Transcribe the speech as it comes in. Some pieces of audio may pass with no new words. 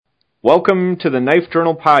Welcome to the Knife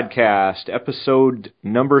Journal Podcast, episode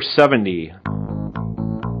number 70.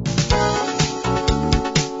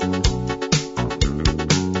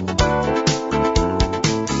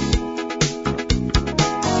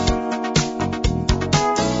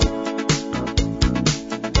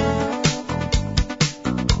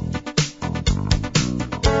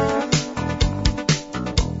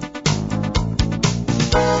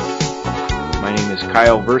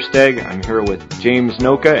 Kyle Versteg. I'm here with James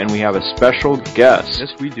Noka, and we have a special guest.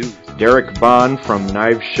 Yes, we do. Derrick Bohn from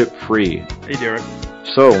Knives Ship Free. Hey, Derrick.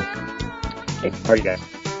 So. Hey, how are you guys?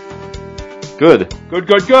 Good.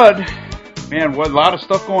 Good. Man, what a lot of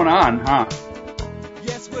stuff going on, huh?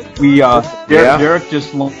 Derrick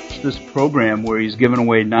just launched this program where he's giving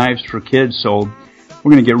away knives for kids, so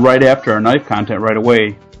we're going to get right after our knife content right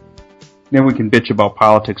away. Then we can bitch about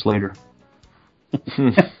politics later.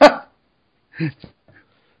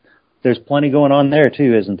 There's plenty going on there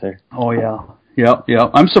too, isn't there? Oh yeah.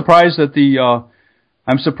 I'm surprised that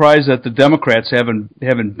the Democrats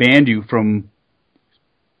haven't banned you from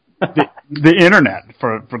the internet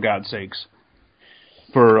for God's sakes.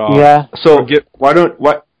 So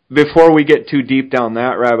before we get too deep down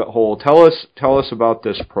that rabbit hole, tell us about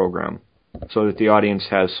this program so that the audience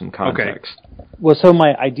has some context. Okay. Well, so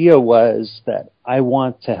my idea was that I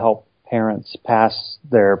want to help parents pass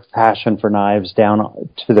their passion for knives down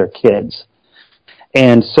to their kids.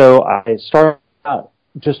 And so I started out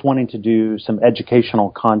just wanting to do some educational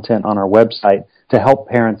content on our website to help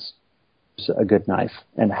parents use a good knife.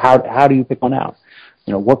 And how do you pick one out?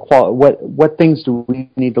 You know, what things do we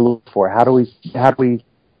need to look for? How do we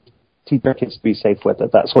teach our kids to be safe with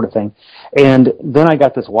it, that sort of thing. And then I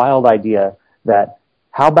got this wild idea that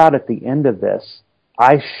how about at the end of this,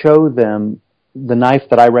 I show them the knife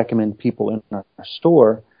that I recommend people in our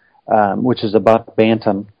store, which is a buck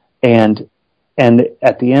bantam, and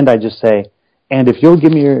at the end I just say, and if you'll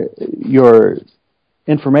give me your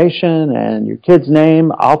information and your kid's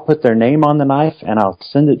name, I'll put their name on the knife and I'll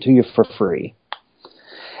send it to you for free.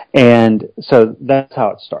 And so that's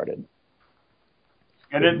how it started.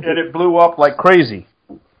 And it blew up like crazy.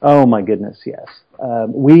 Oh my goodness, yes.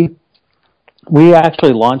 We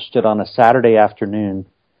actually launched it on a Saturday afternoon.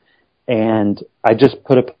 And I just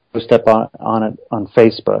put a post up on it on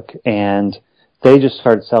Facebook, and they just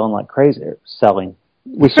started selling like crazy.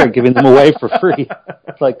 We started giving them away for free,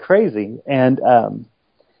 like crazy. And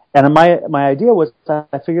my idea was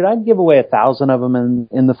I figured I'd give away 1,000 of them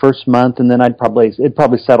in the first month, and then it'd probably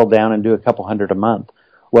settle down and do a couple hundred a month.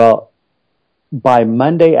 Well, by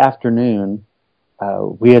Monday afternoon,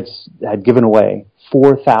 we had given away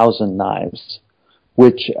 4,000 knives,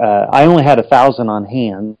 which I only had 1,000 on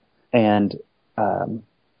hand. And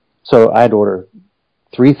so I had to order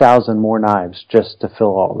 3,000 more knives just to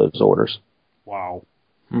fill all those orders. Wow.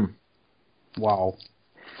 Wow.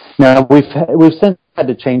 Now we've since had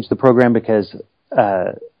to change the program because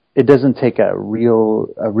it doesn't take a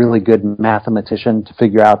really good mathematician to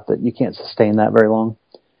figure out that you can't sustain that very long.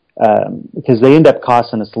 Because they end up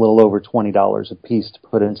costing us a little over $20 a piece to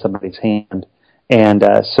put in somebody's hand. And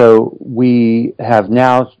so we have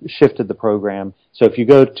now shifted the program. So if you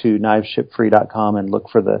go to kniveshipfree.com and look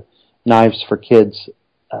for the Knives for Kids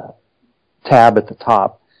tab at the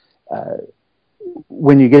top,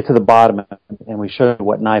 when you get to the bottom and we show you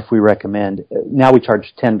what knife we recommend, now we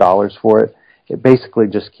charge $10 for it. It basically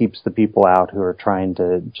just keeps the people out who are trying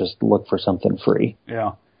to just look for something free.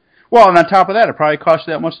 Yeah. Well, and on top of that, it probably costs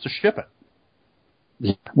that much to ship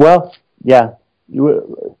it. Well, yeah.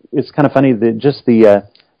 It's kind of funny that just the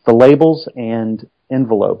labels and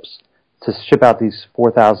envelopes to ship out these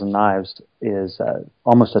 4,000 knives is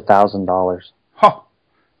almost $1,000. Huh.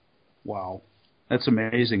 Wow. That's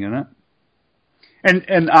amazing, isn't it?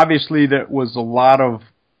 And obviously that was a lot of...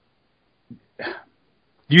 Do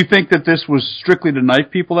you think that this was strictly the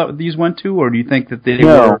knife people that these went to, or do you think that they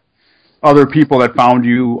were other people that found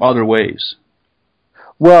you other ways?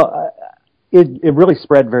 Well, it really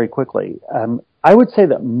spread very quickly. I would say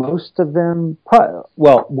that most of them,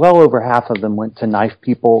 well over half of them went to knife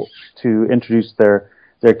people to introduce their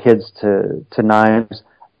kids to knives.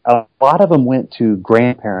 A lot of them went to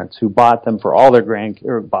grandparents who bought them for all their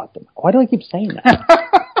bought them. Why do I keep saying that?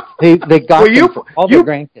 they got them for all their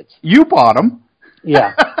grandkids. You bought them.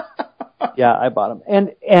 Yeah. Yeah, I bought them.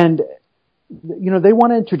 And you know, they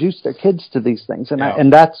want to introduce their kids to these things,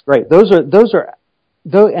 and that's great. Those are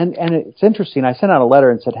and it's interesting. I sent out a letter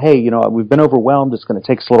and said, hey, you know, we've been overwhelmed. It's going to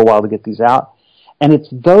take us a little while to get these out. And it's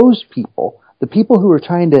those people, the people who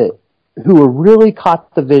are really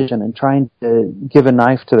caught the vision and trying to give a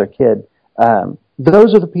knife to their kid.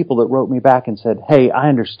 Those are the people that wrote me back and said, hey, I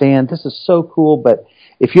understand. This is so cool, but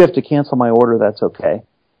if you have to cancel my order, that's okay.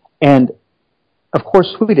 And of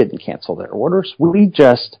course, we didn't cancel their orders. We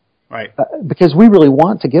just, because we really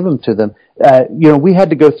want to give them to them. We had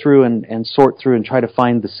to go through and sort through and try to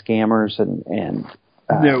find the scammers and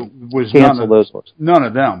there was cancel those orders. None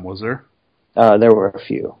of them, was there? There were a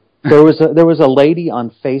few. There was a lady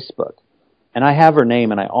on Facebook, and I have her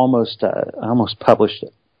name, and I almost published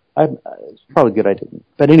it. It's probably good I didn't.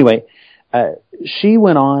 But anyway, she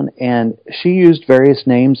went on and she used various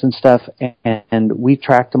names and stuff, and we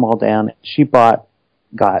tracked them all down. She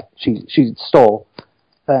stole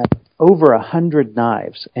over 100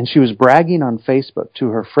 knives, and she was bragging on Facebook to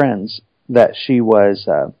her friends that she was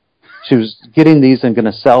getting these and going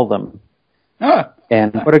to sell them.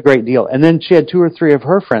 And what a great deal. And then she had 2 or 3 of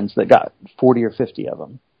her friends that got 40 or 50 of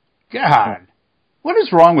them. God, what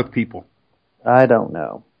is wrong with people? I don't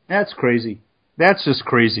know. That's crazy. That's just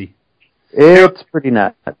crazy. It's pretty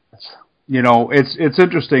nuts. It's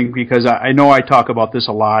interesting because I know I talk about this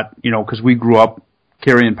a lot, because we grew up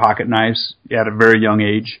carrying pocket knives at a very young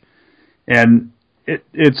age. And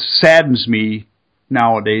it saddens me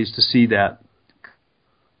nowadays to see that,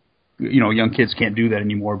 young kids can't do that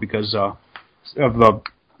anymore because of the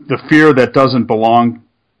fear that doesn't belong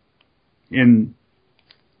in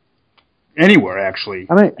anywhere, actually.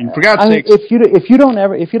 I mean, and for God's sake, if you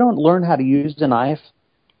don't learn how to use a knife,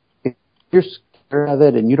 if you're scared of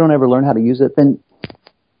it and you don't ever learn how to use it, then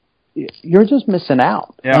you're just missing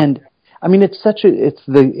out. Yeah. And I mean, it's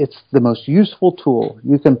the most useful tool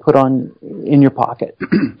you can put in your pocket,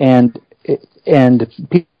 and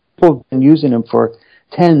people have been using them for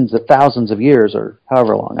tens of thousands of years or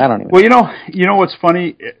however long. I don't even know. Well, you know what's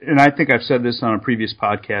funny, and I think I've said this on a previous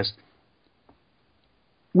podcast.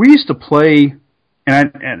 We used to play,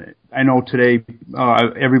 and I know today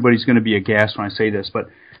everybody's going to be aghast when I say this, but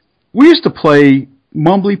we used to play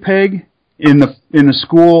Mumbly Peg in the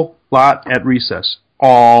school lot at recess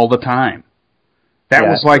all the time. That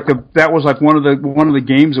was like one of the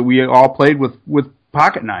games that we all played with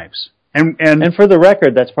pocket knives. And for the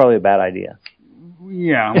record, that's probably a bad idea.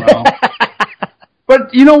 Yeah, well.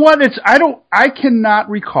 But you know what? I cannot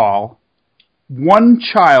recall one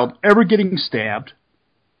child ever getting stabbed.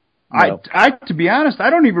 No. To be honest, I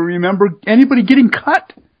don't even remember anybody getting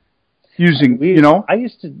cut using,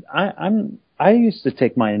 I used to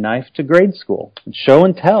take my knife to grade school, and show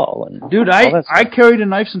and tell. And dude, I carried a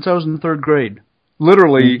knife since I was in 3rd grade.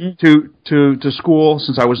 Literally to school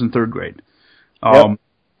since I was in 3rd grade.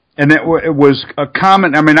 And it was a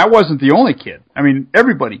common, I mean, I wasn't the only kid. I mean,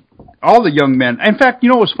 everybody, all the young men. In fact, it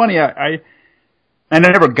was funny, I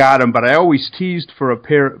never got them, but I always teased for a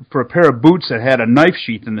pair of boots that had a knife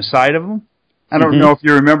sheath in the side of them. I don't know if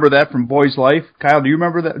you remember that from Boy's Life. Kyle, do you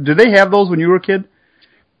remember that? Did they have those when you were a kid?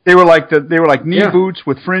 They were like knee boots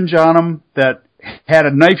with fringe on them that had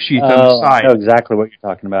a knife sheath on the side. I know exactly what you're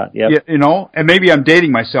talking about. Yep. Yeah, and maybe I'm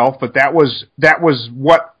dating myself, but that was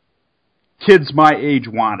what kids my age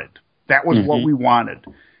wanted. That was what we wanted.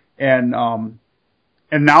 And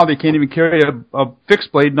now they can't even carry a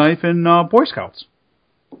fixed blade knife in Boy Scouts.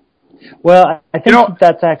 Well, I think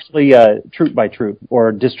that's actually troop by troop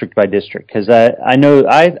or district by district, because I know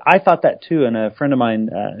I thought that too, and a friend of mine,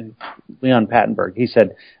 Leon Pattenberg, he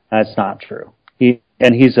said that's not true.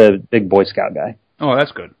 He's a big Boy Scout guy. Oh,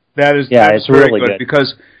 that's good. That's it's very really good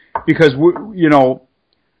because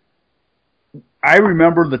I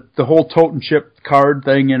remember the whole tote and chip card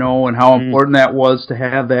thing, and how important that was to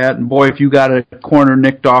have that. And boy, if you got a corner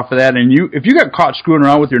nicked off of that, and if you got caught screwing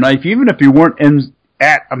around with your knife, even if you weren't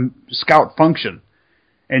at a scout function,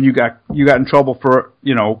 and you got in trouble for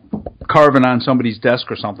carving on somebody's desk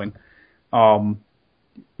or something,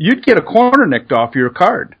 you'd get a corner nicked off your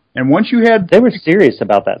card. And once you had, they were serious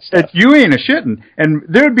about that stuff. You ain't a shitting. And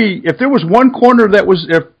if there was one corner that was,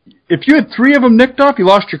 if you had 3 of them nicked off, you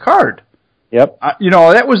lost your card. Yep.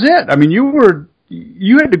 That was it. I mean,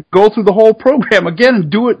 you had to go through the whole program again and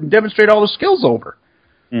do it and demonstrate all the skills over.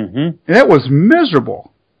 Mm-hmm. And that was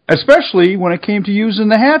miserable, especially when it came to using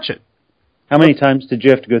the hatchet. How many times did you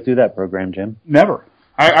have to go through that program, Jim? Never.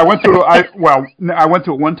 I went through. I went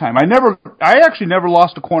through it one time. I actually never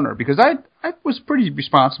lost a corner because I was pretty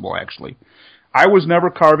responsible. Actually, I was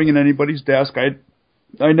never carving in anybody's desk. I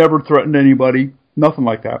never threatened anybody. Nothing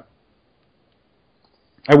like that.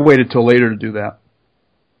 I waited till later to do that.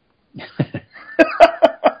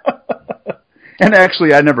 And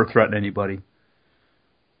actually, I never threaten anybody.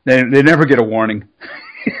 They never get a warning.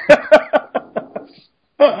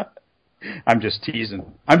 I'm just teasing.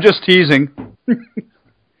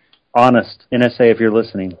 Honest, NSA, if you're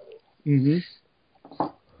listening. Mm-hmm.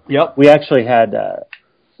 Yep. We actually had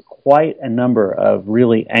quite a number of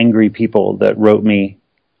really angry people that wrote me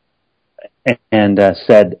and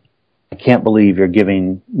said, "I can't believe you're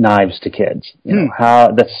giving knives to kids. You know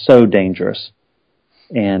how that's so dangerous."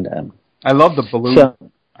 And I love the balloon.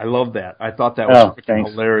 I love that. I thought that was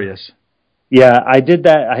hilarious. Yeah, I did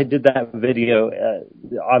that. I did that video,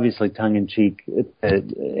 obviously tongue in cheek, and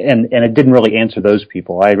it didn't really answer those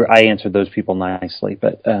people. I answered those people nicely,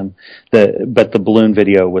 but the balloon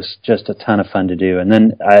video was just a ton of fun to do. And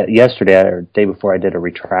then yesterday or day before, I did a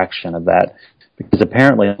retraction of that because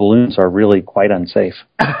apparently balloons are really quite unsafe.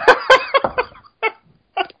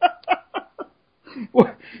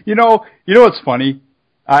 You know what's funny?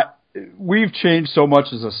 We've changed so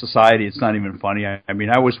much as a society, it's not even funny. I mean,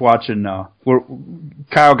 I was watching,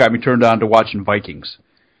 Kyle got me turned on to watching Vikings.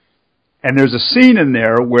 And there's a scene in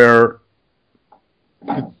there where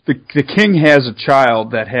the king has a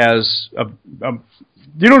child that has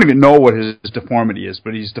you don't even know what his deformity is,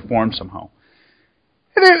 but he's deformed somehow.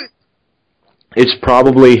 It's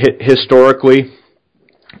probably, historically,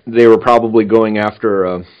 they were probably going after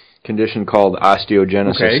a condition called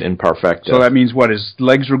osteogenesis imperfecta. So that means what, his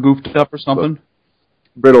legs were goofed up or something?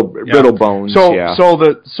 Brittle bones. So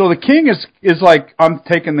the king is like, I'm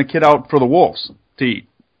taking the kid out for the wolves to eat,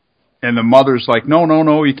 and the mother's like,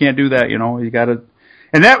 no, you can't do that. You know, you got to.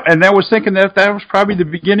 And that was thinking that was probably the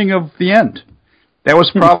beginning of the end. That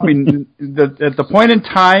was probably at the point in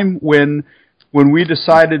time when we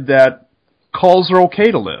decided that culls are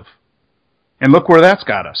okay to live, and look where that's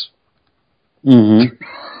got us. Mm-hmm.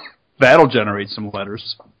 That'll generate some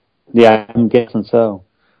letters. Yeah, I'm guessing so.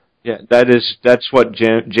 Yeah, that's what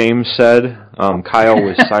James said. Kyle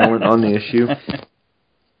was silent on the issue.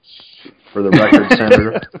 For the record,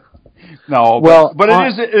 Senator. No, but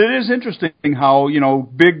it is interesting how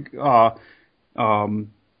big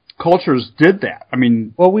cultures did that. I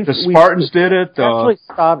mean, the Spartans did it. Actually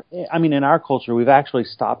stopped. I mean, in our culture, we've actually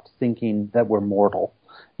stopped thinking that we're mortal.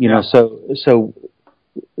 You know, so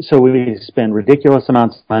we spend ridiculous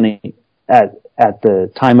amounts of money at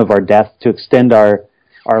the time of our death to extend our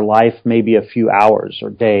life maybe a few hours or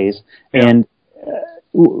days. And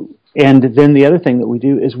then the other thing that we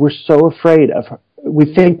do is we're so afraid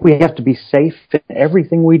we think we have to be safe in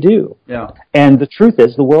everything we do. Yeah. And the truth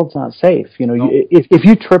is the world's not safe. You know, if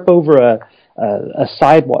you trip over a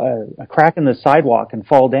sidewalk, a crack in the sidewalk and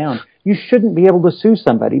fall down, you shouldn't be able to sue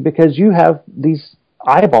somebody because you have these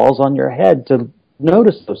eyeballs on your head to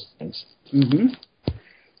notice those things. Mm-hmm.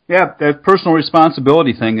 Yeah, that personal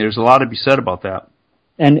responsibility thing, there's a lot to be said about that.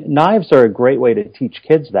 And knives are a great way to teach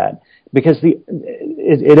kids that because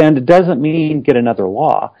it doesn't mean get another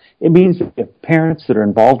law. It means that parents that are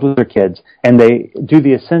involved with their kids and they do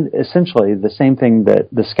essentially the same thing that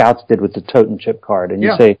the Scouts did with the tote and chip card. And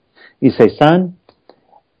you say, son,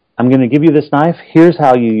 I'm going to give you this knife. Here's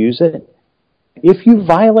how you use it. If you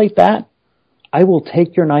violate that, I will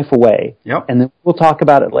take your knife away, and then we'll talk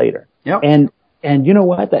about it later. Yep. And you know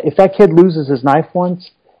what? If that kid loses his knife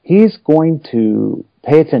once, he's going to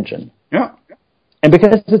pay attention. Yeah. And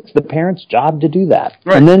because it's the parent's job to do that.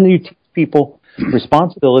 Right. And then you teach people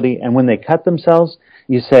responsibility, and when they cut themselves,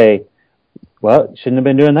 you say, well, shouldn't have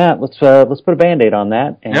been doing that. Let's put a Band-Aid on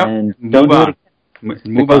that, and don't do it again.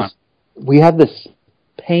 Move on. We have this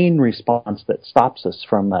pain response that stops us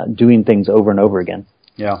from doing things over and over again.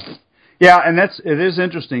 Yeah. Yeah, and it is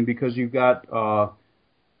interesting because you've got, I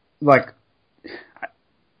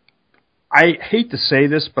hate to say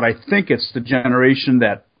this, but I think it's the generation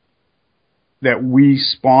that we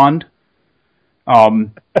spawned. I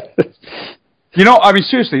mean,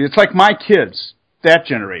 seriously, it's like my kids, that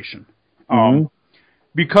generation.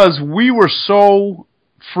 Because we were so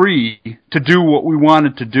free to do what we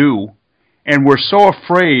wanted to do, and we're so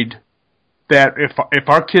afraid that if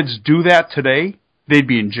our kids do that today, they'd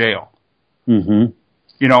be in jail. Mm-hmm.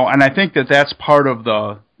 And I think that's part of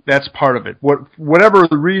it. Whatever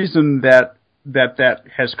the reason that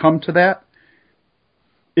has come to that,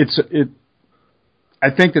 I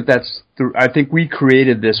think we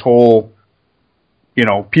created this whole,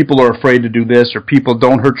 people are afraid to do this, or people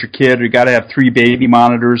don't hurt your kid, or you got to have 3 baby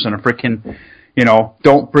monitors and a frickin',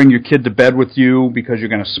 don't bring your kid to bed with you because you're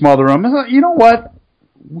going to smother them. You know what?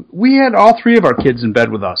 We had all 3 of our kids in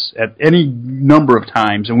bed with us at any number of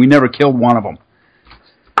times, and we never killed one of them.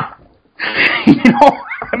 I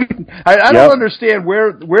mean, I don't understand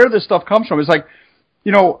where this stuff comes from. It's like,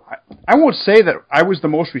 I won't say that I was the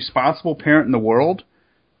most responsible parent in the world,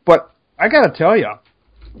 but I got to tell you,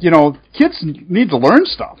 kids need to learn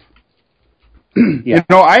stuff.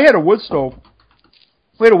 I had a wood stove.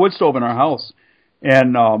 We had a wood stove in our house,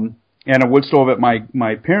 and a wood stove at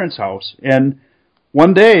my parents' house, and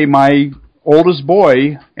one day, my oldest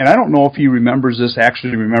boy, and I don't know if he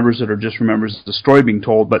actually remembers it or just remembers the story being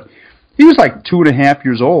told, but He was like 2.5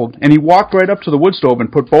 years old, and he walked right up to the wood stove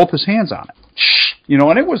and put both his hands on it.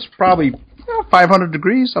 And it was probably 500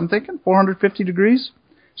 degrees, I'm thinking, 450 degrees.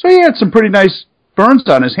 So he had some pretty nice burns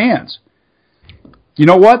on his hands. You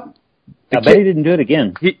know what? I bet he didn't do it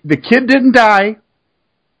again. The kid didn't die.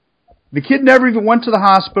 The kid never even went to the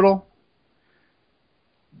hospital.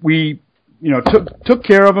 We, took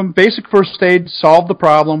care of him. Basic first aid solved the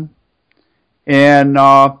problem. And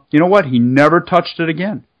you know what? He never touched it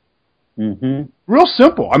again. Mm-hmm. Real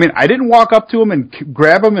simple. I mean, I didn't walk up to him and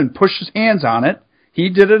grab him and push his hands on it. He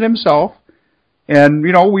did it himself. And,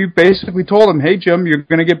 we basically told him, hey, Jim, you're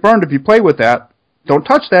going to get burned if you play with that. Don't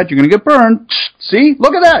touch that. You're going to get burned. See?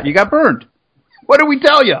 Look at that. You got burned. What did we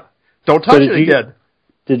tell you? Don't touch it again.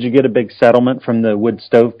 Did you get a big settlement from the wood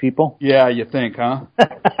stove people? Yeah, you think, huh?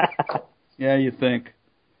 Yeah, you think.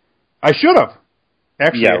 I should have.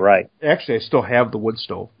 Actually, yeah, right. Actually, I still have the wood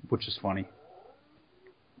stove, which is funny.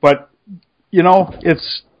 But,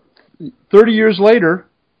 it's 30 years later.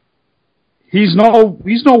 He's no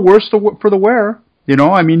worse for the wear. He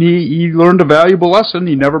learned a valuable lesson.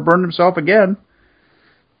 He never burned himself again.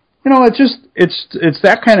 It's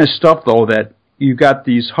that kind of stuff, though, that you got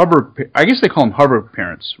these I guess they call them hover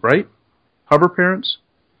parents, right? Hover parents?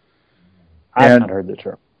 I've not heard the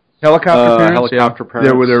term. Helicopter parents? Helicopter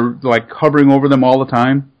parents. They're like hovering over them all the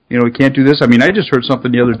time. We can't do this. I mean, I just heard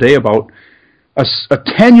something the other day about a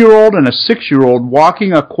 10-year-old and a 6-year-old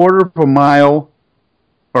walking a quarter of a mile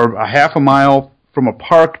or a half a mile from a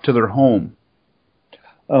park to their home.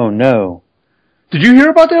 Oh, no. Did you hear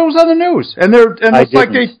about that? It was on the news. And it's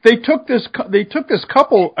like they took this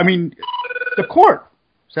couple, the court.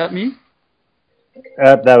 Is that me?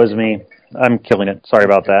 That was me. I'm killing it. Sorry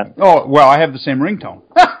about that. Oh, well, I have the same ringtone.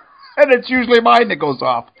 And it's usually mine that goes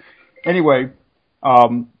off. Anyway,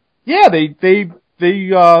 they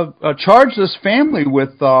charged this family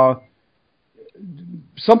with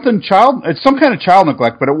it's some kind of child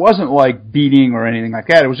neglect, but it wasn't like beating or anything like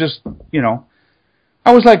that. It was just,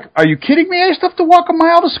 I was like, are you kidding me? I used to have to walk a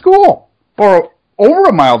mile to school or over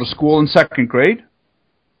a mile to school in second grade.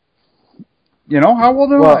 How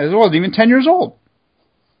old am I? I wasn't even 10 years old.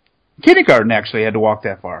 Kindergarten actually had to walk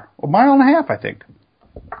that far. A mile and a half, I think.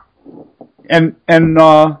 And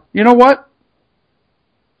you know what?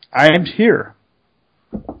 I am here.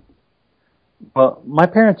 Well, my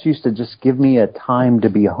parents used to just give me a time to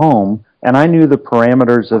be home, and I knew the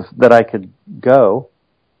parameters that I could go.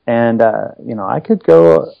 And, I could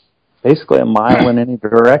go basically a mile in any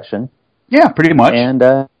direction. Yeah, pretty much. And,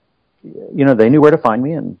 they knew where to find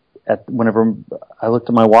me. And whenever I looked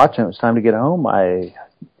at my watch and it was time to get home, I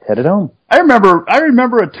headed home. I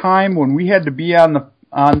remember a time when we had to be on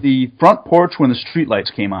the front porch when the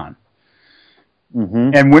streetlights came on.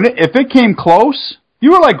 Mm-hmm. And if it came close,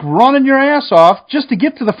 you were like running your ass off just to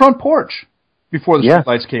get to the front porch before the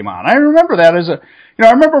streetlights came on. I remember that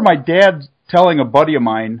I remember my dad telling a buddy of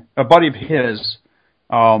his,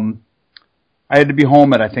 I had to be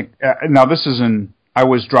home at, I think, now this is I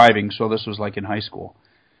was driving, so this was like in high school.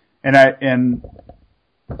 And I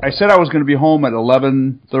said I was going to be home at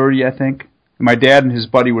 11:30, I think. And my dad and his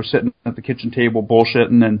buddy were sitting at the kitchen table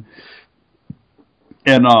bullshitting, and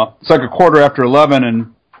it's like 11:15,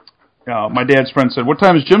 and my dad's friend said, "What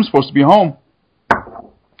time is Jim supposed to be home?"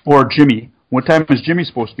 Or Jimmy. "What time is Jimmy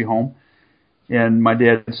supposed to be home?" And my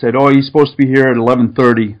dad said, "Oh, he's supposed to be here at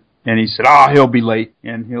 11:30. And he said, he'll be late.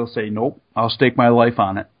 And he'll say, "Nope, I'll stake my life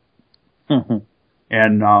on it." Mm-hmm.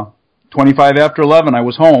 And 25 after 11, I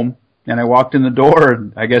was home, and I walked in the door,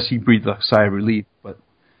 and I guess he breathed a sigh of relief.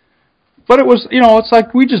 But it was, it's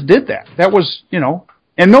like we just did that. That was,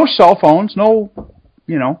 and no cell phones, no,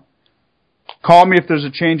 call me if there's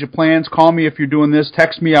a change of plans, call me if you're doing this,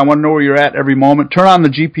 text me, I want to know where you're at every moment, turn on the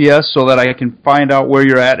GPS so that I can find out where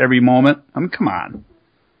you're at every moment. Come on.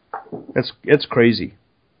 It's crazy.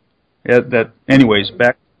 Anyways,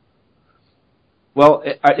 back. Well,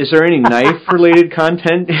 is there any knife-related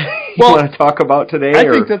content you want to talk about today? I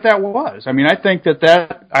think that was.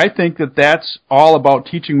 I think that's all about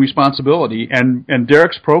teaching responsibility, and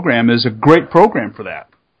Derrick's program is a great program for that.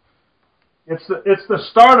 It's the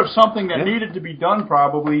start of something that needed to be done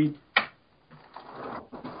probably,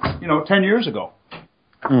 10 years ago.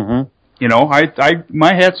 Mm-hmm.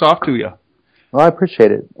 My hat's off to you. Well, I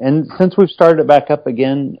appreciate it. And since we've started it back up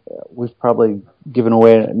again, we've probably given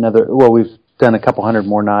away we've done a couple hundred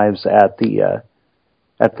more knives at the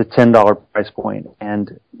 $10 price point.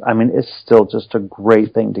 And, it's still just a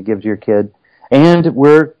great thing to give to your kid. And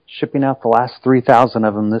we're shipping out the last 3,000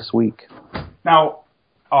 of them this week. Now,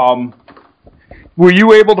 were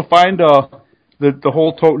you able to find the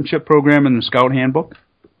whole tote and chip program in the Scout Handbook?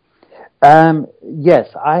 Yes,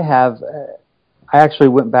 I have. I actually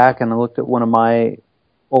went back and I looked at one of my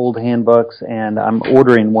old handbooks, and I'm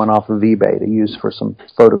ordering one off of eBay to use for some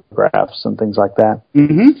photographs and things like that.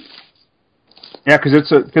 Mm-hmm. Yeah, because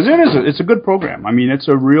it's a good program. I mean, that's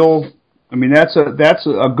a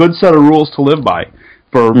good set of rules to live by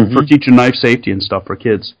for teaching knife safety and stuff for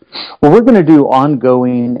kids. Well, we're going to do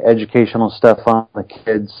ongoing educational stuff on the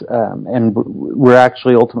kids, and we're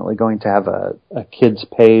actually ultimately going to have a kids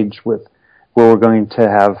page where we're going to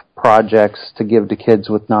have projects to give to kids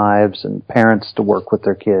with knives and parents to work with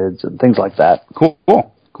their kids and things like that. Cool,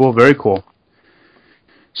 very cool.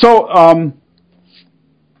 So,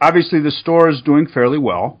 obviously the store is doing fairly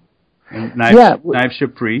well. And knives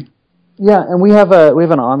ship free. Yeah, and we have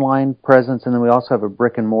an online presence, and then we also have a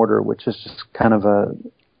brick and mortar, which is just kind of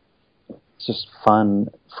it's just fun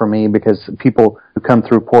for me because people who come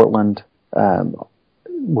through Portland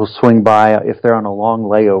will swing by. If they're on a long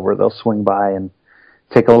layover, they'll swing by and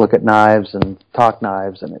take a look at knives and talk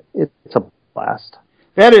knives, and it's a blast.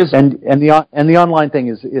 That is, and the online thing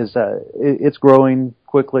is it's growing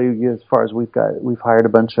quickly. As far as we've hired a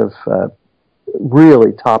bunch of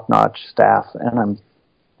really top-notch staff, and I'm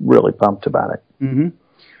really pumped about it. Mm-hmm.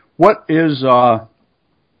 What is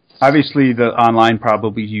obviously the online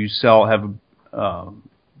probably you sell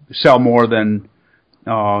more than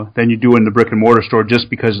you do in the brick and mortar store just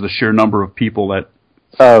because of the sheer number of people that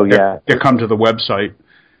come to the website.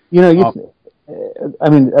 You know, I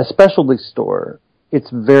mean, a specialty store, it's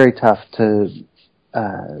very tough to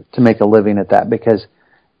make a living at that because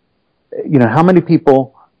you know how many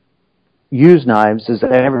people use knives is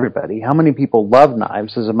everybody. How many people love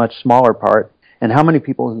knives is a much smaller part, and how many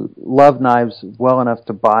people who love knives well enough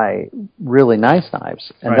to buy really nice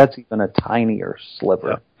knives, and that's even a tinier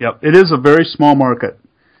sliver. Yep. It is a very small market.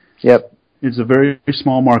 Yep. It's a very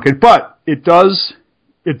small market, but it does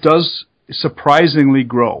surprisingly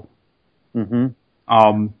grow. Mm-hmm.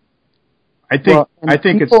 I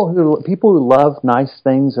think people who love nice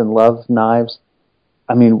things and love knives.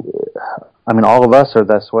 I mean, all of us are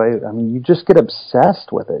this way. I mean, you just get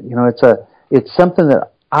obsessed with it. You know, it's something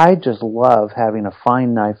that I just love having a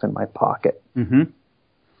fine knife in my pocket. Mm-hmm.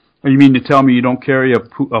 You mean to tell me you don't carry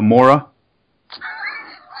a Mora?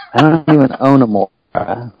 I don't even own a Mora.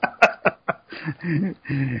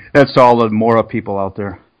 That's all the Mora people out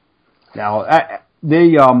there. Now,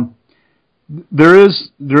 there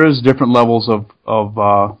is different levels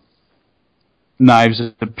of knives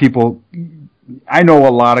that people. I know a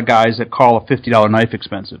lot of guys that call a $50 knife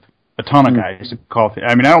expensive. A ton of guys that call.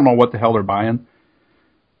 I mean, I don't know what the hell they're buying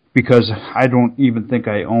because I don't even think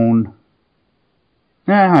I own.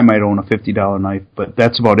 I might own a $50 knife, but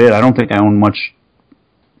that's about it. I don't think I own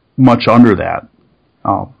much under that.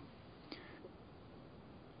 Oh.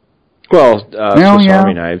 Well, Swiss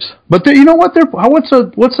Army knives. But you know what? What's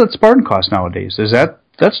that Spartan cost nowadays?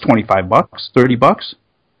 That's $25, $30?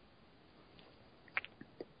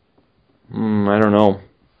 I don't know.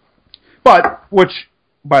 But which,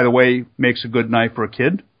 by the way, makes a good knife for a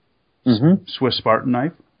kid. Mm-hmm. Swiss Spartan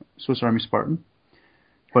knife, Swiss Army Spartan.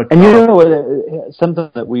 But and you know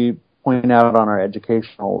something that we point out on our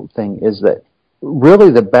educational thing is that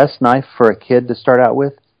really the best knife for a kid to start out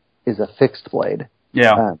with is a fixed blade.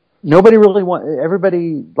 Yeah. Nobody really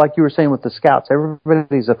everybody, like you were saying with the Scouts,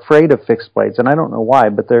 everybody's afraid of fixed blades, and I don't know why,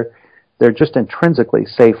 but they're just intrinsically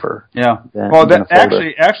safer. Yeah. Well,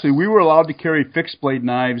 actually, we were allowed to carry fixed blade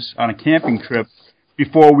knives on a camping trip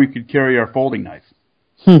before we could carry our folding knife.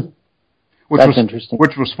 That's interesting.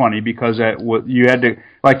 Which was funny because you had to,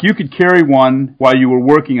 you could carry one while you were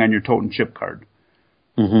working on your tote and chip card,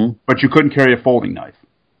 but you couldn't carry a folding knife.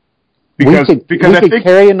 Because we could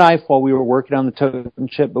carry a knife while we were working on the tote and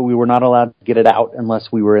chip, but we were not allowed to get it out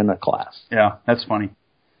unless we were in a class. Yeah, that's funny.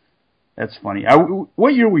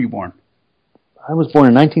 What year were you born? I was born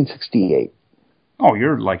in 1968. Oh,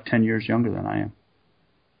 you're like 10 years younger than I am.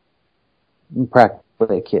 I'm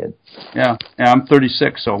practically a kid. Yeah, I'm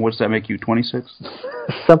 36, so what does that make you, 26?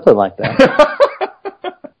 Something like that.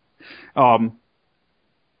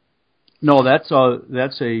 No, that's a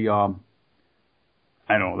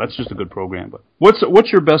I don't know, that's just a good program. But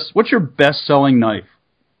what's your best selling knife?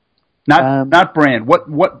 Not brand. What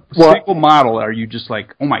single model are you just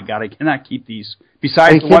like, oh my God, I cannot keep these?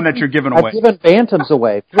 Besides the one that you're giving away. I've given Bantams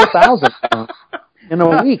away, 4,000 in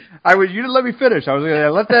a week. You didn't let me finish. I was going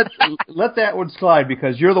to let that one slide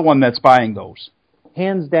because you're the one that's buying those.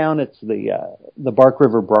 Hands down, it's the Bark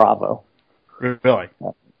River Bravo. Really?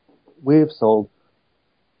 We've sold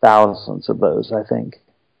thousands of those, I think.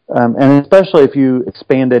 And especially if you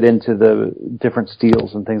expand it into the different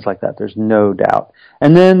steels and things like that, there's no doubt.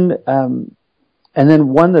 And then And then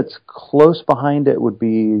one that's close behind it would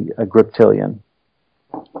be a Griptilian.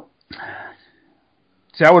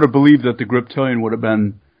 See, I would have believed that the Griptilian would have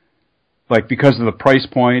been, like, because of the price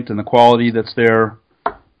point and the quality that's there.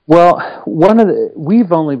 Well,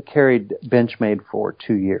 we've only carried Benchmade for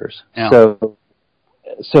 2 years. Yeah. So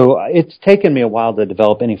it's taken me a while to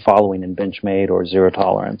develop any following in Benchmade or Zero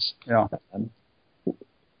Tolerance. Yeah.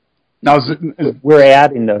 Now, we're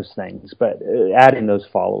adding those things, but adding those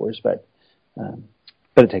followers, but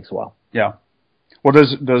it takes a while. Yeah. Well,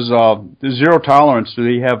 does Zero Tolerance, do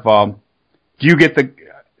they have, do you get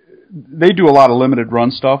they do a lot of limited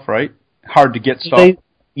run stuff, right? Hard to get stuff.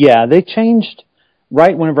 They changed,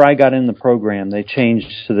 right whenever I got in the program, they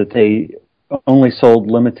changed so that they only sold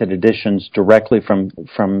limited editions directly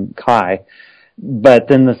from Kai. But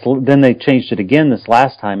then they changed it again this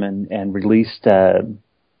last time and released a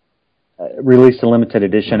limited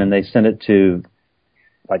edition, and they sent it to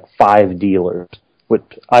like 5 dealers, which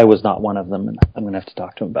I was not one of them, and I'm going to have to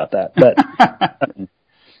talk to them about that. But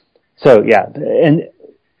so yeah, and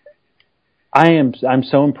I'm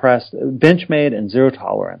so impressed. Benchmade and Zero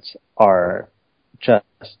Tolerance are just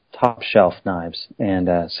top shelf knives, and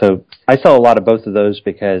so I sell a lot of both of those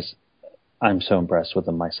because I'm so impressed with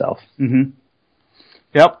them myself. Mm-hmm.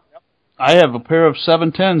 Yep, I have a pair of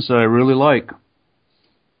 710s that I really like,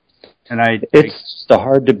 and it's just a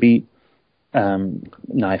hard to beat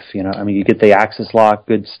knife. You know, I mean, you get the axis lock,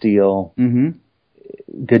 good steel,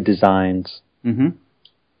 good designs. Mm-hmm.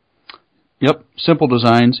 Yep, simple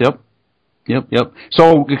designs. Yep.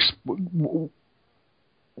 So,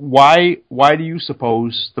 why do you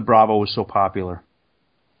suppose the Bravo is so popular?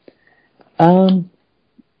 Well,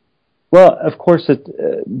 of course,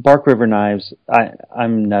 Bark River knives.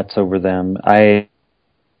 I'm nuts over them. And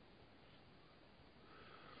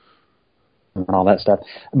all that stuff.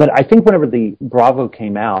 But I think whenever the Bravo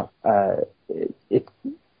came out,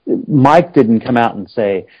 Mike didn't come out and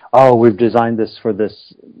say, "Oh, we've designed this for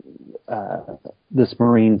this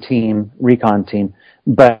Marine team, recon team,"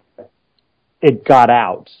 but it got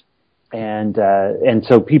out, and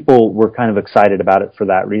so people were kind of excited about it for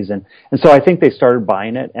that reason. And so I think they started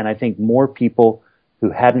buying it, and I think more people who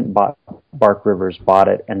hadn't bought Bark Rivers bought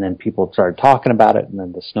it, and then people started talking about it, and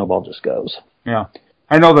then the snowball just goes. Yeah.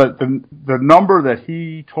 I know that the number that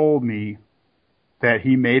he told me that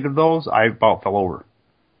he made of those, I about fell over.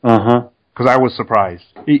 Because I was surprised.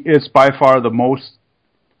 It's by far the most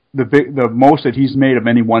that he's made of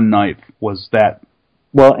any one knife was that.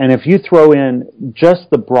 Well, and if you throw in just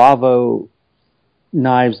the Bravo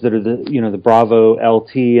knives that are the Bravo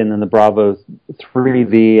LT and then the Bravo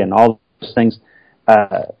 3V and all those things,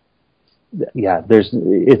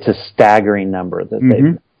 it's a staggering number that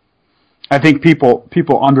they. I think people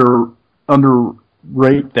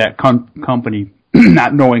underrate that company,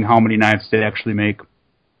 not knowing how many knives they actually make.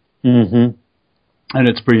 And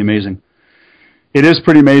it's pretty amazing. It is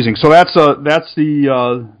pretty amazing. So that's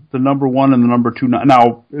the number one and the number two.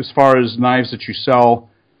 Now, as far as knives that you sell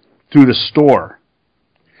through the store,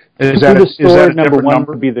 is that a number one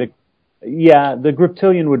number? Would be the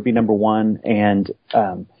Griptilian would be number one, and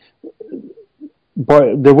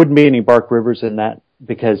there wouldn't be any Bark Rivers in that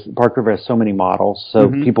because Bark River has so many models. So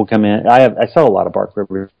people come in. I sell a lot of Bark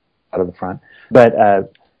Rivers out of the front, but I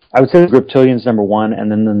would say the Griptilian's number one,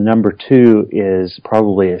 and then the number two is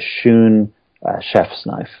probably a Schoon chef's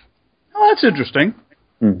knife. Oh, that's interesting.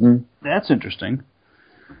 That's interesting.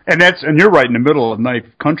 And you're right in the middle of knife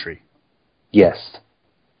country. Yes.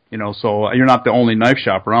 So you're not the only knife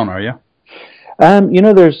shop around, are you?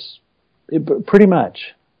 There's pretty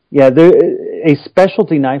much. Yeah, a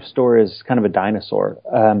specialty knife store is kind of a dinosaur.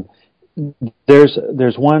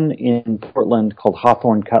 There's one in Portland called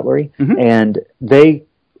Hawthorne Cutlery, and they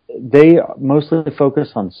mostly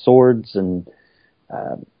focus on swords, and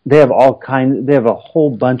they have they have a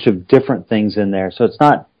whole bunch of different things in there. So it's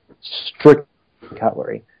not strict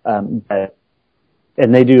cutlery, and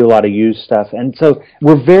they do a lot of used stuff. And so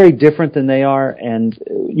we're very different than they are, and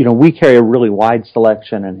we carry a really wide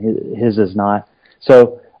selection, and his is not.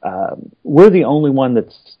 So we're the only one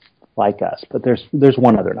that's like us, but there's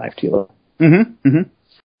one other knife dealer.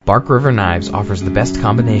 Bark River Knives offers the best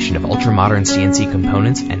combination of ultra-modern CNC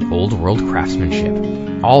components and old-world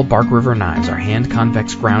craftsmanship. All Bark River knives are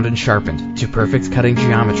hand-convex ground and sharpened to perfect cutting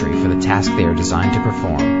geometry for the task they are designed to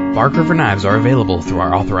perform. Bark River Knives are available through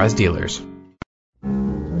our authorized dealers.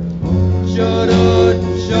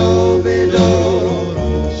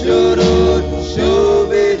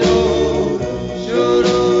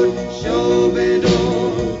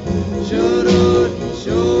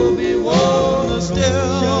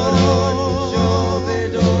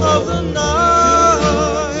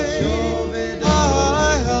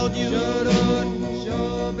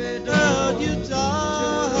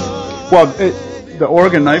 Well, the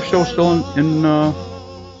Oregon Knife Show still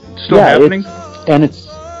happening? It's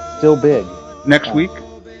still big. Next week?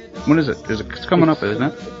 When is it? It's coming up, isn't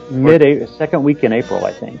it? Second week in April,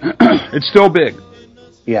 I think. It's still big.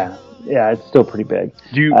 Yeah, it's still pretty big.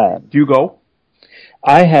 Do you go?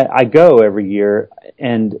 I go every year,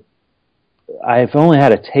 and I've only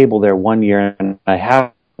had a table there one year, and I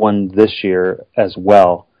have one this year as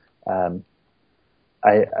well.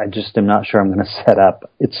 I just am not sure I'm going to set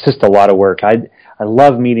up. It's just a lot of work. I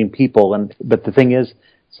love meeting people, but the thing is,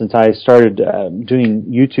 since I started doing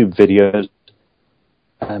YouTube videos,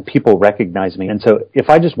 people recognize me. And so if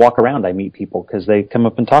I just walk around, I meet people because they come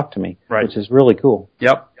up and talk to me, which is really cool.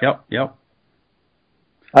 Yep.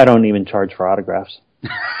 I don't even charge for autographs.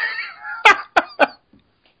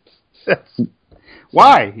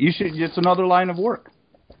 Why? You should. It's another line of work.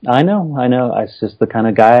 I know. It's just the kind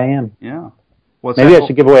of guy I am. Yeah. Maybe I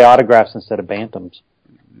should give away autographs instead of bantams.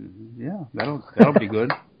 Yeah, that'll be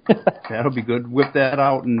good. That'll be good. Whip that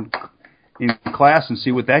out in class and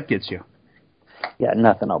see what that gets you. Yeah,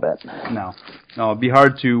 nothing, I'll bet. No, it'd be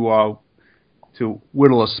hard to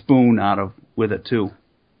whittle a spoon with it too.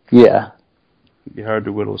 Yeah, it'd be hard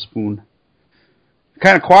to whittle a spoon.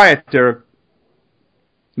 Kind of quiet there,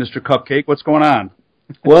 Mr. Cupcake. What's going on?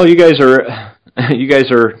 Well, you guys are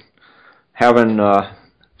having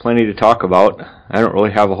plenty to talk about. I don't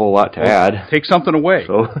really have a whole lot to add. Take something away.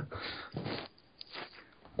 So,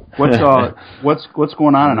 what's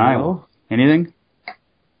going on in Iowa? Anything?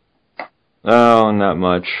 Oh, not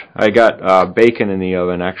much. I got bacon in the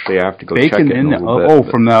oven. Actually, I have to go check it in a little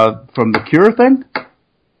bit. From the cure thing?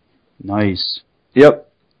 Nice. Yep.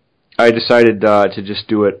 I decided to just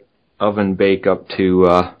do it oven bake up to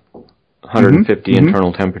 150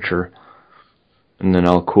 internal temperature, and then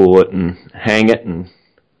I'll cool it and hang it, and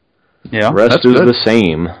the rest is the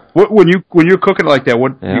same. When you're cooking it like that,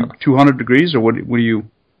 200 degrees, or what do you?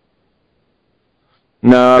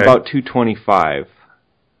 No, about 225.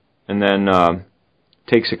 And then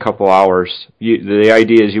takes a couple hours. The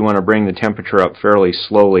idea is you want to bring the temperature up fairly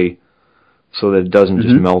slowly so that it doesn't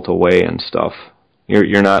just melt away and stuff.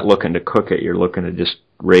 You're not looking to cook it. You're looking to just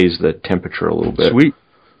raise the temperature a little bit.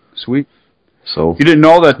 Sweet. So you didn't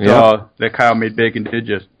know that that Kyle made bacon, did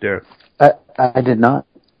you, Derek? I did not.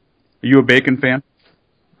 Are you a bacon fan?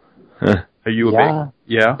 Huh. Are you a bacon?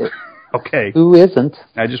 Yeah. Okay. Who isn't?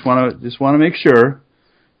 I just want to make sure.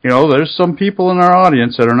 You know, there's some people in our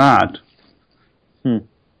audience that are not.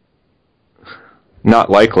 Not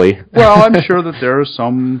likely. Well, I'm sure that there are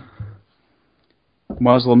some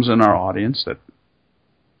Muslims in our audience that.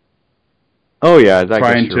 Oh yeah, I guess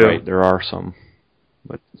you're right. There are some,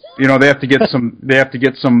 but they have to get some. They have to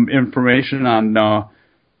get some information on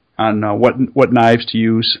what knives to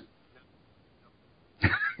use.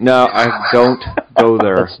 No, I don't go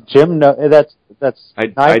there. Jim, that's.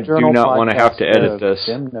 I do not want to have to edit this.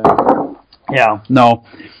 Yeah, no.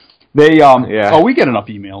 They Oh, we get enough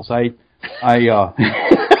emails. I'm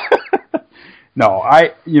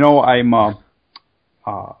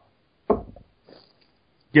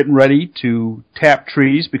getting ready to tap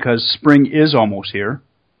trees because spring is almost here,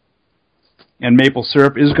 and maple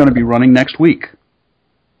syrup is going to be running next week.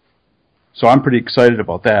 So I'm pretty excited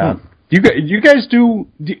about that. Do you guys do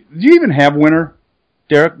you even have winter,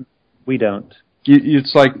 Derek? We don't.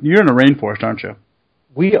 It's like you're in a rainforest, aren't you?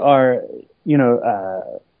 We are,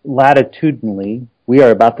 latitudinally, we are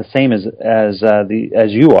about the same as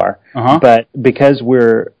you are. Uh-huh. But because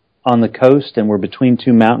we're on the coast and we're between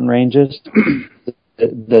two mountain ranges,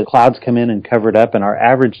 the clouds come in and cover it up, and our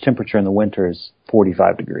average temperature in the winter is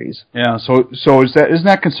 45 degrees. Yeah. So isn't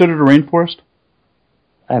that considered a rainforest?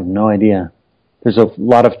 I have no idea. There's a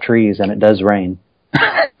lot of trees, and it does rain.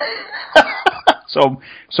 So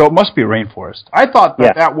it must be a rainforest. I thought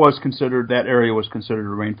that that area was considered a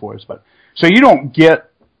rainforest, but so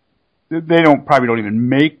they probably don't even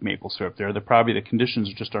make maple syrup there. The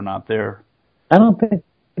conditions just are not there. I don't think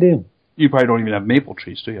they do. You probably don't even have maple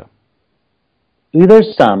trees, do you?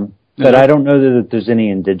 There's some, but I don't know that there's any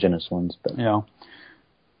indigenous ones. But yeah,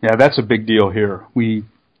 that's a big deal here.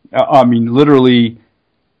 Literally,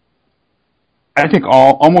 I think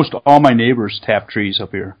almost all my neighbors tap trees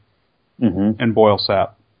up here. And boil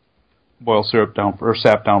sap down for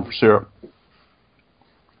syrup.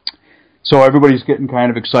 So everybody's getting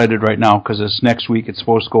kind of excited right now because this next week it's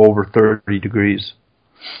supposed to go over 30 degrees.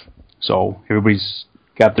 So everybody's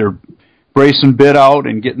got their brace and bit out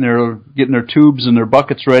and getting their tubes and their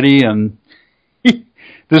buckets ready. And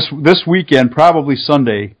this weekend, probably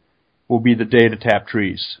Sunday, will be the day to tap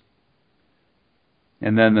trees.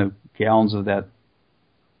 And then the gallons of that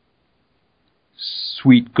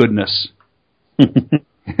sweet goodness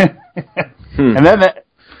And then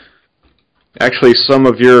actually, some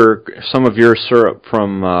of your syrup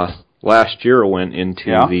from last year went into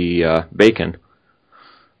the bacon.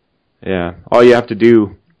 Yeah, all you have to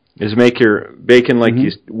do is make your bacon like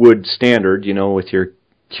you would standard, with your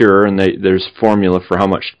cure, and there's formula for how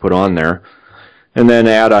much to put on there, and then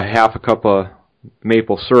add a half a cup of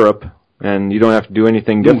maple syrup, and you don't have to do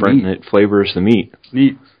anything different, and it flavors the meat.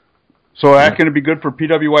 Neat. So that's going to be good for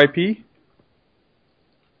PWIP?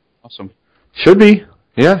 Awesome. Should be.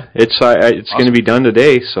 Yeah, it's going to be done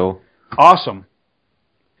today, so. Awesome.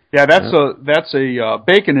 Yeah, that's a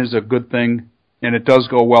bacon is a good thing, and it does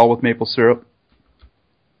go well with maple syrup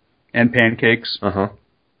and pancakes. Uh-huh.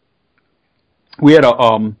 We had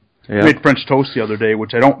made French toast the other day,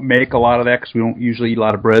 which I don't make a lot of that because we don't usually eat a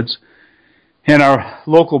lot of breads. And our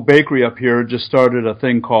local bakery up here just started a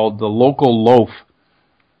thing called the Local Loaf,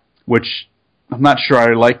 which I'm not sure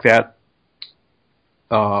I like that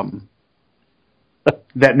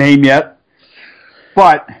that name yet.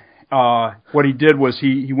 But what he did was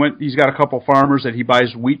he's got a couple farmers that he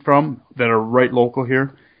buys wheat from that are right local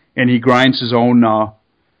here, and he grinds his own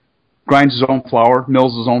flour,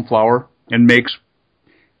 mills his own flour, and makes.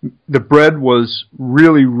 The bread was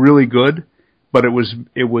really, really good, but it was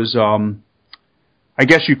I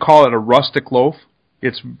guess you call it a rustic loaf.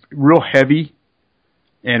 It's real heavy,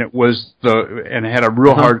 and it had a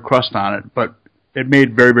real hard crust on it, but it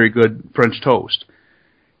made very, very good French toast.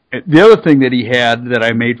 The other thing that he had that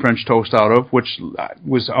I made French toast out of, which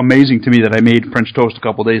was amazing to me that I made French toast a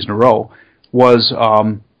couple of days in a row, was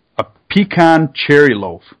a pecan cherry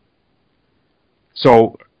loaf.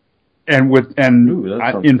 So, in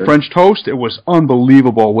good. French toast, it was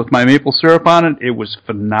unbelievable. With my maple syrup on it, it was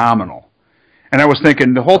phenomenal. And I was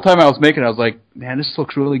thinking, the whole time I was making it, I was like, man, this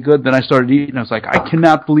looks really good. Then I started eating, and I was like, I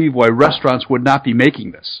cannot believe why restaurants would not be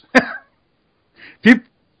making this.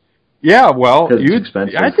 Yeah, well,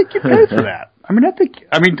 I think you pay for that.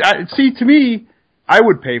 To me, I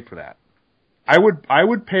would pay for that. I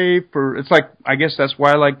would pay for, it's like, I guess that's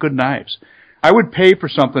why I like good knives. I would pay for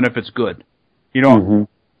something if it's good. I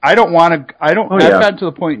don't want to, I've gotten to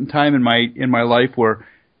the point in time in my life where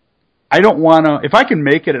I don't want to, if I can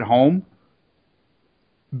make it at home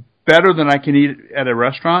better than I can eat it at a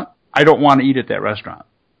restaurant, I don't want to eat at that restaurant.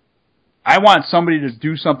 I want somebody to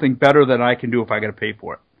do something better than I can do if I got to pay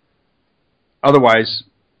for it. Otherwise,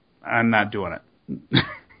 I'm not doing it.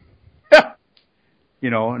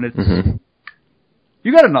 And it's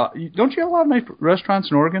you got don't you have a lot of nice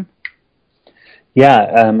restaurants in Oregon?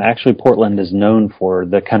 Yeah, actually, Portland is known for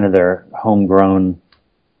the kind of their homegrown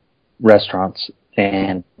restaurants,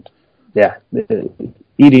 and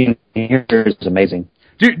eating here is amazing.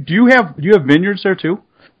 Do you have vineyards there too?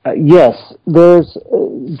 Yes,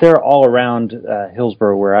 they're all around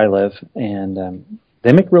Hillsborough where I live, and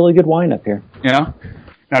they make really good wine up here. Yeah.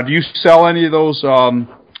 Now, do you sell any of those?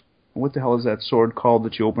 What the hell is that sword called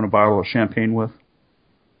that you open a bottle of champagne with?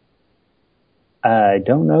 I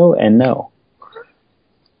don't know, and no.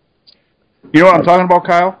 You know what I'm talking about,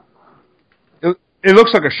 Kyle? It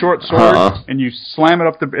looks like a short sword, and you slam it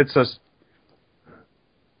up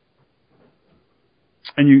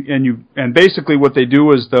and basically what they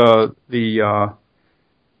do is the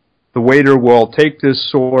waiter will take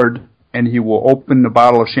this sword and he will open the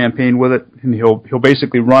bottle of champagne with it, and he'll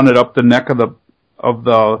basically run it up the neck of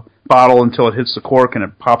the bottle until it hits the cork, and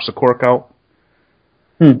it pops the cork out.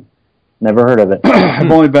 Never heard of it.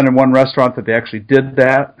 I've only been in one restaurant that they actually did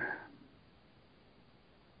that,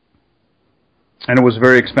 and it was a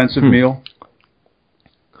very expensive meal.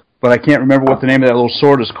 But I can't remember what the name of that little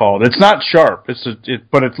sword is called. It's not sharp.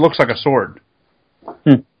 But it looks like a sword.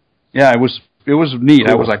 Yeah, it was neat.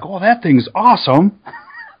 Cool. I was like, oh, that thing's awesome.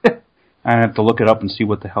 I have to look it up and see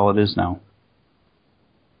what the hell it is now.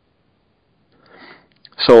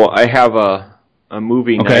 So I have a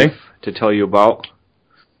movie knife to tell you about.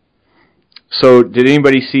 So did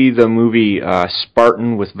anybody see the movie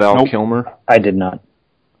Spartan with Val Kilmer? I did not.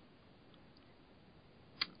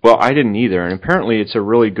 Well, I didn't either, and apparently it's a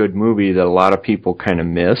really good movie that a lot of people kind of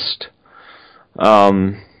missed.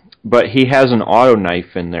 But he has an auto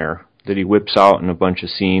knife in there that he whips out in a bunch of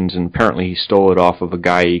scenes, and apparently he stole it off of a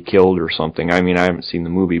guy he killed or something. I mean, I haven't seen the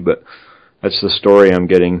movie, but that's the story I'm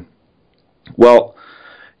getting. Well,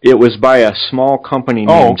 it was by a small company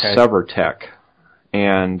named Severtech,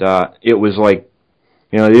 and it was like,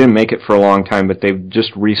 they didn't make it for a long time, but they've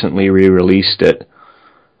just recently re-released it.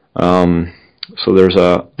 So there's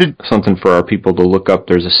something for our people to look up.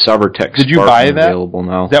 There's a Severtech Did you buy that? Available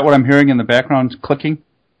now. Is that what I'm hearing in the background clicking?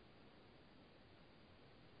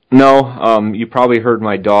 No, you probably heard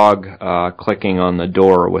my dog clicking on the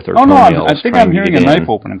door with her toenails. toenails. I think I'm hearing a knife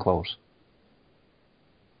open and close.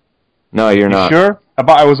 No, you're not. Sure?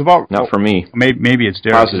 Not for me. Maybe it's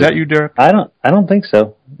Derrick. Positive. Is that you, Derrick? I don't think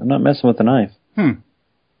so. I'm not messing with the knife.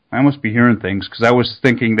 I must be hearing things, because I was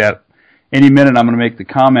thinking that any minute I'm going to make the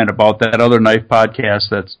comment about that other knife podcast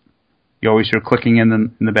that's you always hear clicking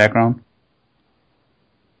in the background.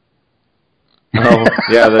 Oh,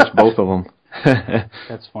 yeah, that's both of them.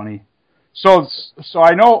 That's funny. So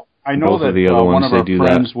I know both that of the other one ones, of our they do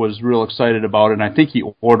friends that. was real excited about it, and I think he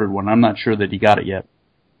ordered one. I'm not sure that he got it yet.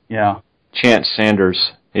 Yeah. Chance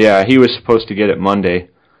Sanders. Yeah, he was supposed to get it Monday.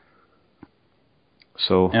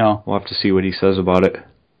 So we'll have to see what he says about it.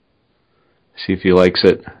 See if he likes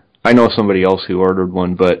it. I know somebody else who ordered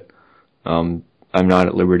one, but I'm not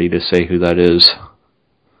at liberty to say who that is.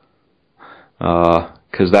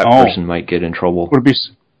 Because that person might get in trouble. Would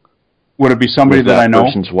it be somebody that I know? That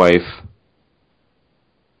person's wife.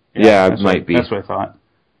 Yeah, it might be. That's what I thought.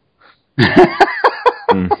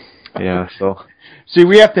 Yeah, so... See,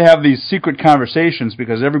 we have to have these secret conversations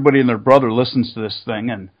because everybody and their brother listens to this thing,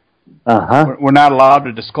 and we're not allowed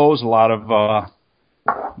to disclose a lot of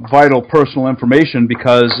vital personal information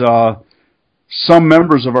because some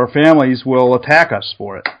members of our families will attack us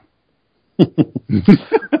for it.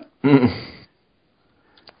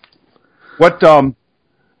 What?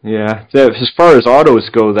 Yeah, as far as autos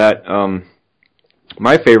go, that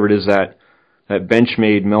my favorite is that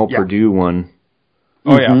Benchmade Mel Purdue one.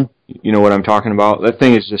 Oh yeah. You know what I'm talking about? That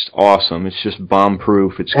thing is just awesome. It's just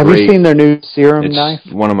bomb-proof. It's Have great. Have you seen their new serum knife?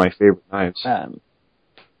 It's one of my favorite knives.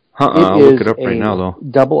 I'll look it up right now, though.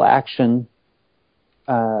 Double action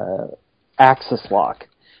axis lock.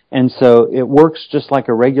 And so it works just like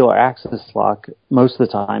a regular axis lock most of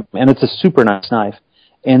the time. And it's a super nice knife.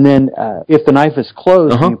 And then if the knife is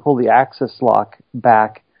closed and you pull the axis lock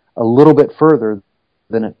back a little bit further,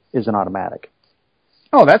 then it is an automatic.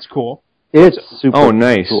 Oh, that's cool. It's super Oh,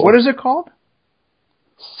 nice. cool. What is it called?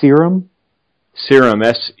 Serum? Serum,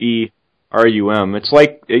 S-E-R-U-M. It's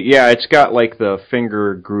like, it's got like the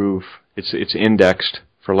finger groove. It's indexed,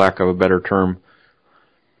 for lack of a better term.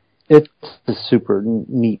 It's a super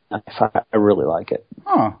neat knife. I really like it.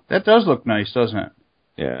 Oh, that does look nice, doesn't it?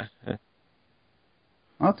 Yeah.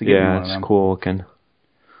 I'll have to get one of them. It's cool looking.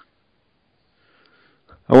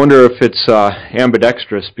 I wonder if it's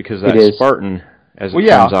ambidextrous because that Spartan, as it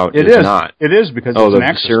turns out, is not. It is because it's an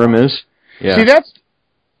axis Serum lock. is? Yeah. See, that's...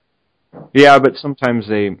 Yeah, but sometimes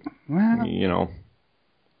they, I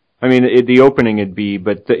mean, the opening would be,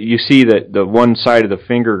 but you see that the one side of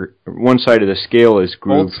the scale is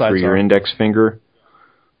grooved for your index finger.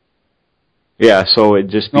 Yeah, so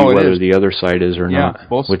it'd just be whether the other side is or not,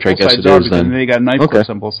 which I guess it is then. They got knife clips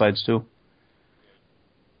on both sides too.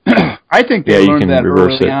 I think they learned that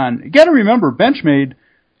early on. You got to remember, Benchmade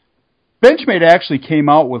actually came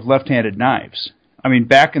out with left-handed knives. I mean,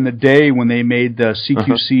 back in the day when they made the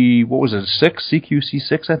CQC, what was it,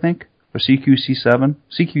 CQC6, I think? Or CQC7?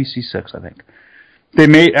 CQC6, I think.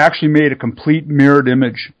 They actually made a complete mirrored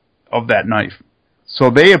image of that knife.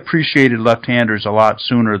 So they appreciated left-handers a lot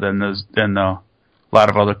sooner than a lot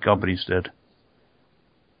of other companies did.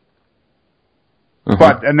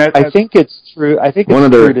 But I think it's true. I think it's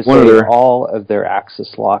true to say all of their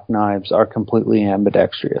axis lock knives are completely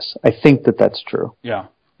ambidextrous. I think that's true. Yeah,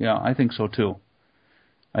 I think so too.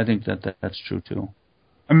 I think that's true too.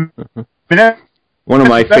 I mean, one of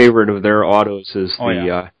my favorite of their autos is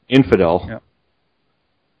the Infidel. Yeah.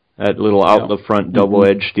 That little out the front double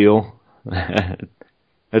edge deal.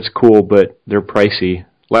 That's cool, but they're pricey.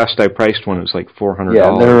 Last I priced one, it was like $400.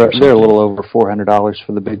 Yeah, they're a little over $400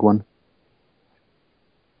 for the big one.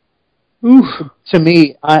 Oof. To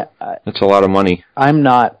me, that's a lot of money. I'm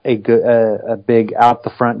not a big out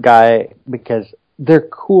the front guy because they're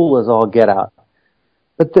cool as all get out.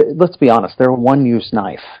 But let's be honest, they're a one-use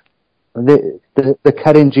knife. The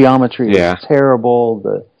cutting geometry is terrible.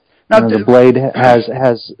 The blade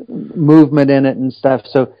has movement in it and stuff.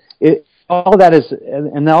 So all that is,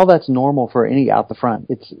 and all that's normal for any out the front.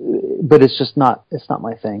 But it's just not. It's not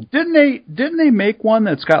my thing. Didn't they make one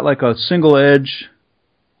that's got like a single edge?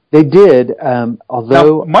 They did,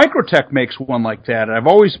 although now, Microtech makes one like that. And I've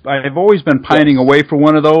always been pining away for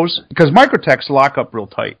one of those because Microtechs lock up real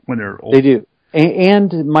tight when they're old. They do. And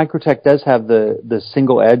Microtech does have the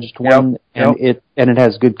single-edged one, and it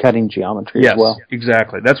has good cutting geometry as well. Yes,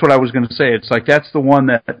 exactly. That's what I was going to say. It's like that's the one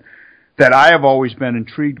that I have always been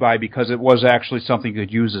intrigued by because it was actually something you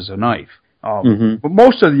could use as a knife. But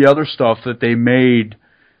most of the other stuff that they made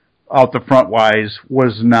out the front wise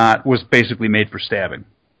was basically made for stabbing.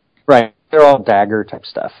 Right. they're all dagger type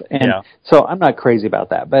stuff. And so I'm not crazy about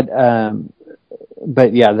that.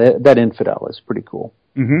 But yeah, that infidel is pretty cool.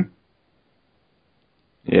 Mm-hmm.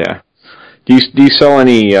 Yeah. Do you sell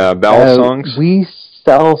any ballad songs? We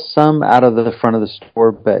sell some out of the front of the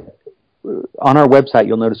store, but on our website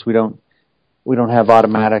you'll notice we don't have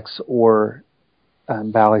automatics or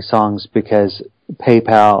ballet songs because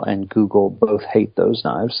PayPal and Google both hate those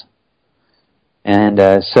knives. And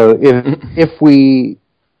so if we're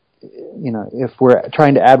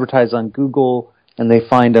trying to advertise on Google and they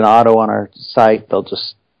find an auto on our site, they'll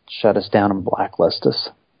just shut us down and blacklist us.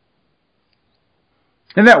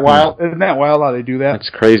 Isn't that wild? Isn't that wild how they do that? That's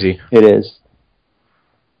crazy. It is.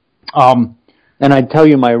 And I'd tell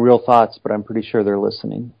you my real thoughts, but I'm pretty sure they're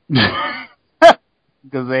listening.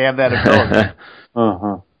 Because they have that ability.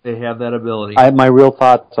 Uh-huh. They have that ability. My real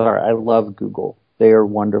thoughts are, I love Google. They are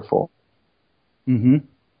wonderful. Mm-hmm.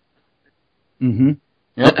 Mm-hmm.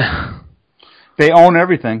 Yep. They own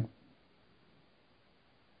everything.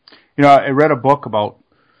 You know, I read a book about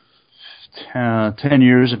 10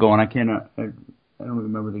 years ago, and I don't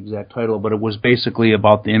remember the exact title, but it was basically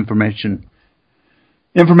about the information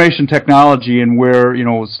technology and where,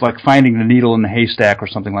 it's like finding the needle in the haystack or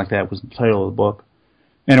something like that was the title of the book.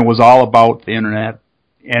 And it was all about the internet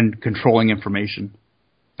and controlling information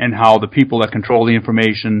and how the people that control the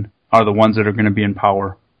information are the ones that are going to be in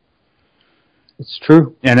power. It's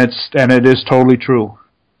true. And it is totally true.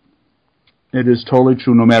 It is totally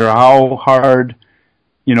true. No matter how hard,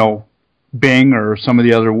 Bing or some of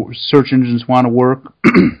the other search engines want to work,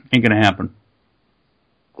 ain't going to happen.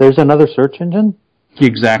 There's another search engine?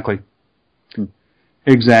 Exactly.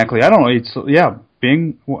 Exactly. I don't know.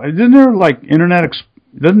 Bing. Isn't there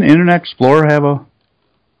doesn't Internet Explorer have a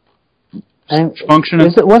function?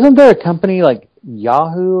 Wasn't there a company like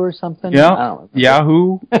Yahoo or something? Yeah.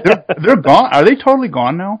 Yahoo. They're gone. Are they totally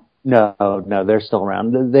gone now? No, they're still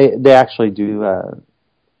around. They actually do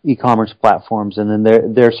e-commerce platforms, and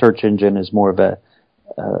then their search engine is more of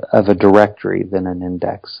a directory than an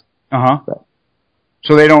index. Uh-huh.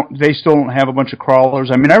 So they still don't have a bunch of crawlers.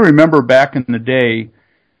 I mean, I remember back in the day,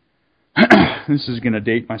 this is going to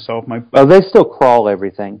date myself. They still crawl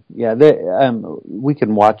everything. Yeah, we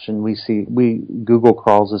can watch and Google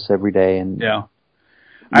crawls us every day, and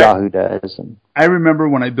Yahoo does. And I remember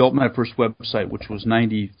when I built my first website, which was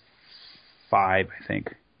 95, I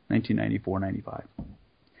think, 1994, 95.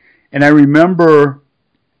 And I remember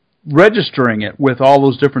registering it with all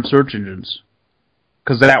those different search engines.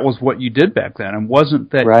 Because that was what you did back then. And wasn't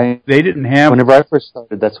that right. They didn't have... Whenever I first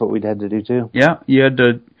started, that's what we'd had to do, too. Yeah, you had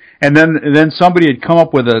to... And then somebody had come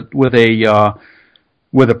up with a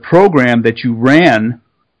program that you ran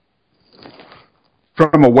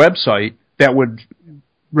from a website that would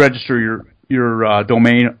register your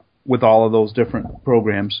domain with all of those different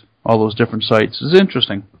programs, all those different sites. It's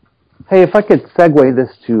interesting. Hey, if I could segue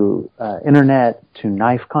this to internet to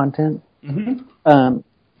knife content. Mm-hmm.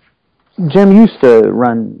 Jim used to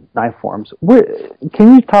run knife forums.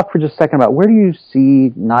 Can you talk for just a second about where do you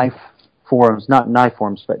see knife forums, not knife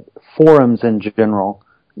forums, but forums in general,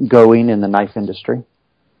 going in the knife industry?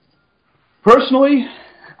 Personally,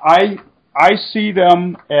 I see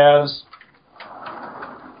them as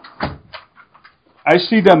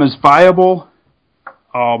viable,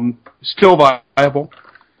 still viable.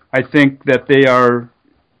 I think that they are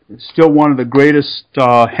still one of the greatest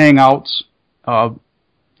hangouts.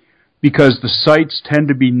 Because the sites tend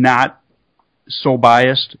to be not so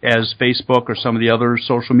biased as Facebook or some of the other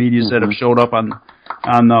social medias that have showed up on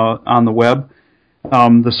the web.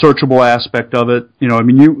 The searchable aspect of it,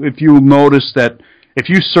 if you notice that if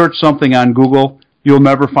you search something on Google, you'll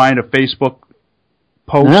never find a Facebook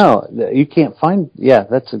post. No, you can't find. Yeah,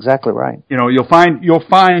 that's exactly right. You'll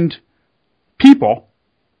find people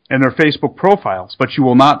and their Facebook profiles, but you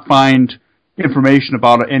will not find information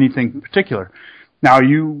about anything particular. Now,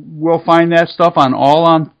 you will find that stuff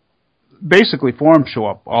on basically forums show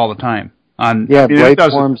up all the time. Blade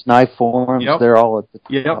forums, knife forums, they're all at the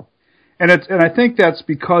top. Yep. And I think that's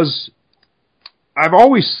because I've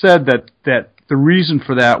always said that the reason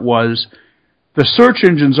for that was the search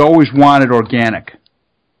engines always wanted organic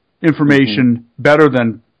information better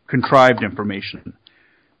than contrived information.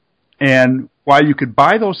 And while you could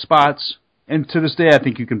buy those spots, and to this day I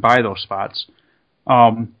think you can buy those spots,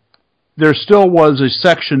 there still was a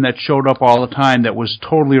section that showed up all the time that was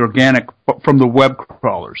totally organic from the web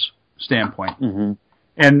crawler's standpoint. Mm-hmm.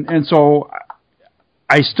 And so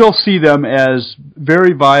I still see them as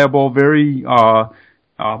very viable, very, I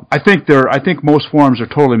think most forums are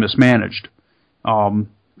totally mismanaged.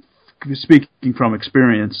 Speaking from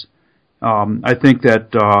experience, I think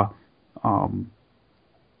that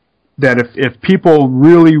that if people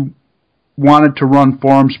really wanted to run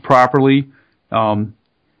forums properly,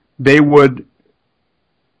 they would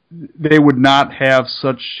not have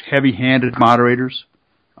such heavy-handed moderators.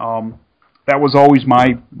 That was always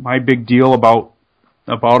my big deal about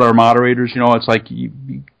our moderators. It's like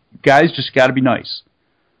you guys just got to be nice.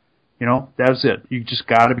 That's it. You just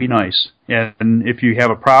got to be nice. And if you have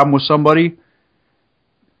a problem with somebody,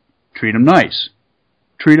 treat them nice.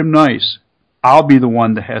 Treat them nice. I'll be the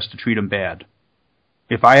one that has to treat them bad.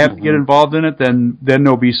 If I have to get involved in it, then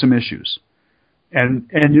there'll be some issues. And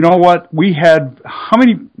you know what? We had how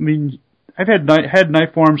many? I mean, I've had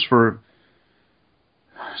knife forums for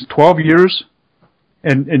 12 years,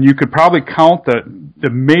 and you could probably count the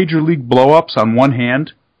major league blowups on one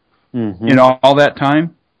hand. All that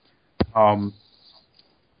time.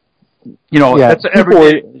 That's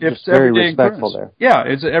everyday. It's very everyday respectful occurrence. there. Yeah,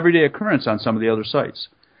 it's an everyday occurrence on some of the other sites,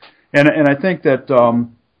 and I think that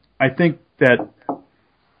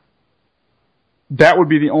that would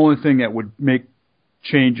be the only thing that would make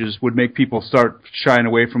changes, would make people start shying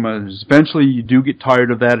away from it. Eventually, you do get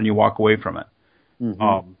tired of that and you walk away from it.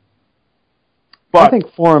 But I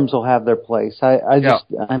think forums will have their place. I'm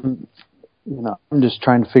just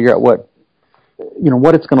trying to figure out what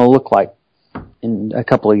it's going to look like in a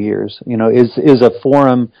couple of years. Is a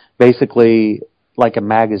forum basically like a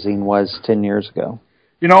magazine was 10 years ago?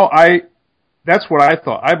 That's what I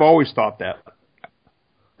thought. I've always thought that.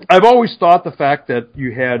 I've always thought the fact that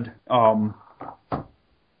you had,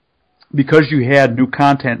 because you had new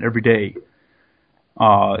content every day,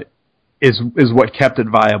 is what kept it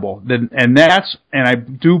viable. And I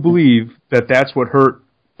do believe that that's what hurt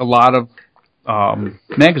a lot of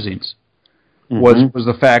magazines. Was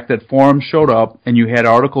the fact that forums showed up and you had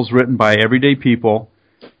articles written by everyday people,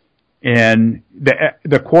 and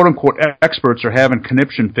the quote unquote experts are having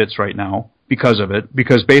conniption fits right now because of it,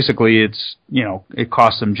 because basically it's it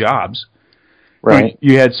costs them jobs. Right.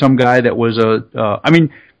 You had some guy that was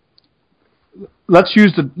let's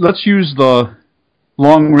use the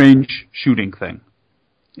long range shooting thing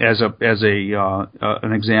as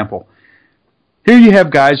an example. Here you have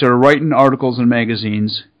guys that are writing articles in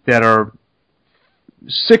magazines that are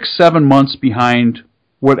 6-7 months behind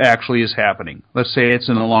what actually is happening. Let's say it's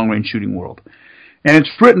in the long-range shooting world. And it's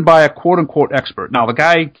written by a quote-unquote expert. Now,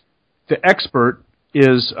 the expert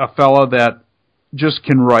is a fella that just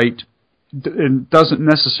can write and doesn't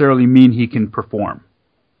necessarily mean he can perform.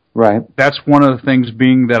 Right. That's one of the things,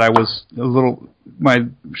 being that I was my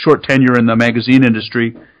short tenure in the magazine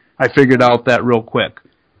industry, I figured out that real quick.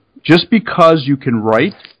 Just because you can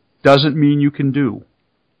write doesn't mean you can do.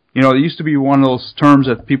 It used to be one of those terms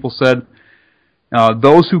that people said,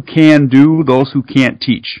 those who can do, those who can't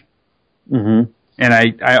teach. And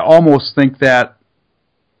I almost think that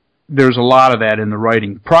there's a lot of that in the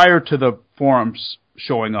writing prior to the forums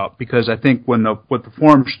showing up, because I think what the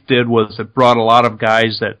forums did was it brought a lot of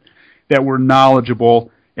guys that were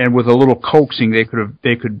knowledgeable, and with a little coaxing they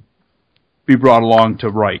could be brought along to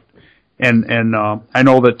write. And I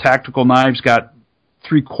know that Tactical Knives got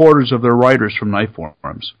 3/4 of their writers from knife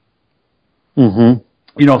forums.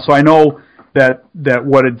 So I know that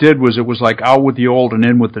what it did was, it was like out with the old and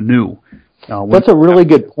in with the new. That's a really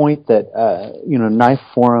good point. That knife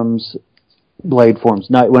forums, blade forums.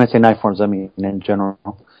 When I say knife forums, I mean in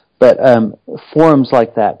general. But forums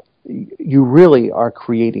like that, you really are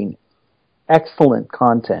creating excellent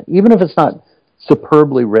content, even if it's not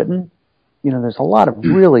superbly written. There's a lot of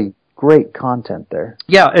really great content there.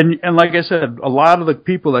 Yeah, and like I said, a lot of the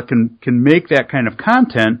people that can make that kind of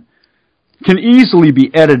content can easily be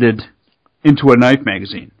edited into a knife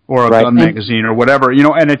magazine or a gun magazine or whatever, and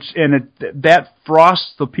that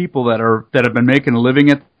frosts the people that have been making a living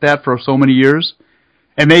at that for so many years,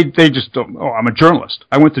 and they just don't. Oh, I'm a journalist.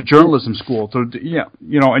 I went to journalism school, so and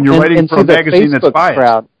you're writing for a magazine that's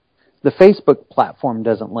biased. The Facebook platform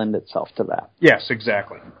doesn't lend itself to that. Yes,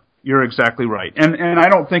 exactly. You're exactly right, and I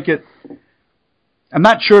don't think it. I'm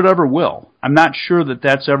not sure it ever will. I'm not sure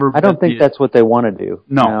that's ever. I don't think that's what they want to do.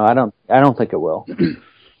 No, I don't think it will.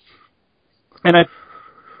 And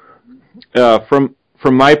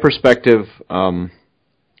from my perspective,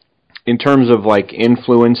 in terms of like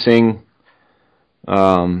influencing,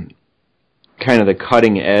 kind of the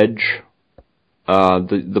cutting edge,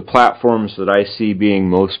 the platforms that I see being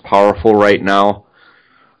most powerful right now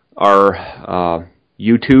are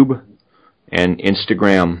YouTube and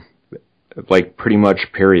Instagram, like pretty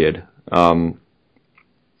much period.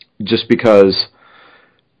 Just because,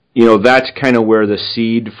 that's kind of where the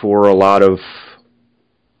seed for a lot of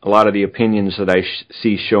the opinions that I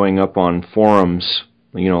see showing up on forums,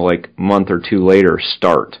 like a month or two later,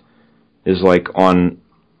 start, is like on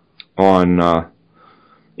on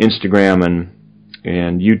Instagram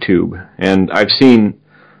and YouTube. And I've seen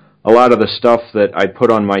a lot of the stuff that I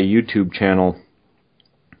put on my YouTube channel.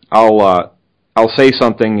 I'll say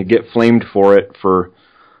something and get flamed for it for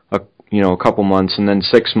a couple months, and then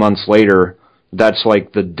 6 months later, that's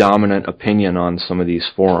like the dominant opinion on some of these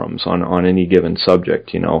forums on any given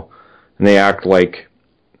subject, and they act like,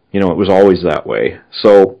 it was always that way.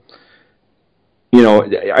 So,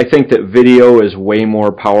 I think that video is way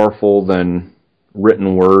more powerful than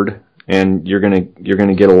written word, and you're gonna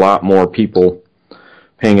get a lot more people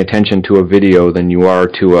paying attention to a video than you are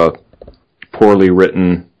to a poorly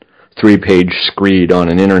written 3-page screed on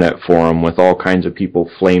an internet forum with all kinds of people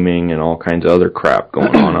flaming and all kinds of other crap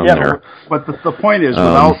going on there. But the point is,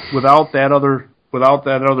 without that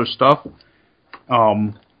other stuff,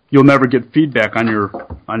 you'll never get feedback on your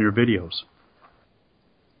videos.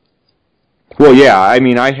 Well, yeah, I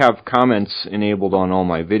mean, I have comments enabled on all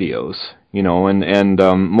my videos, and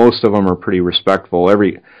most of them are pretty respectful.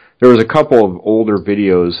 There was a couple of older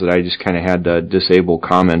videos that I just kind of had to disable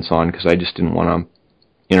comments on because I just didn't want to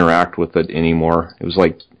interact with it anymore. It was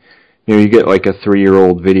like, you get like a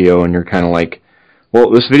 3-year-old video and you're kind of like, well,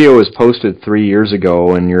 this video was posted 3 years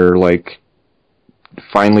ago and you're like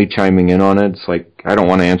finally chiming in on it. It's like, I don't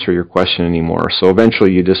want to answer your question anymore. So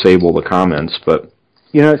eventually you disable the comments, but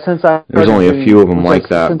there's only a few of them like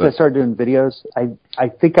that. Since I started doing videos, I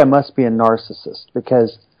think I must be a narcissist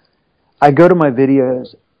because I go to my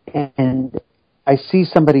videos and I see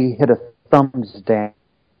somebody hit a thumbs down.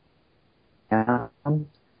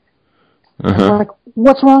 I'm like,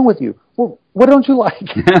 what's wrong with you? Well, what don't you like?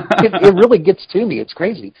 It really gets to me. It's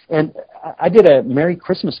crazy. And I did a Merry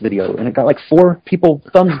Christmas video, and it got like 4 people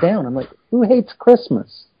thumbs down. I'm like, who hates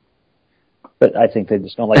Christmas? But I think they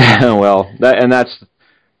just don't like it. Well, that's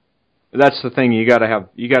the thing. You got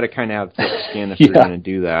to kind of have thick skin if you're going to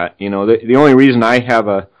do that. The only reason I have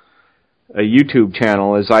a YouTube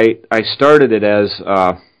channel is I started it as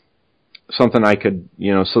something I could,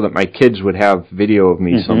 so that my kids would have video of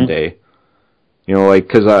me someday.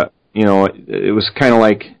 Because it was kind of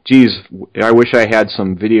like, geez, I wish I had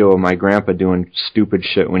some video of my grandpa doing stupid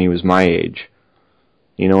shit when he was my age.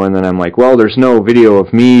 And then I'm like, well, there's no video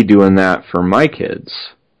of me doing that for my kids.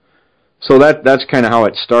 So that's kind of how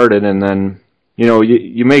it started. And then,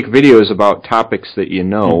 you make videos about topics that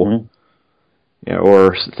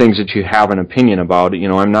or things that you have an opinion about.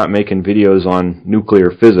 I'm not making videos on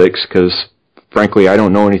nuclear physics because, frankly, I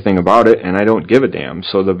don't know anything about it and I don't give a damn.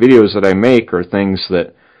 So the videos that I make are things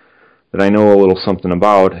that I know a little something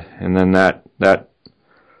about, and then that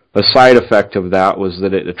a side effect of that was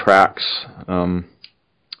that it attracts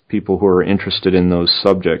people who are interested in those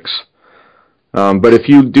subjects. But if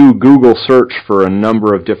you do Google search for a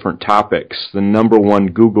number of different topics, the number one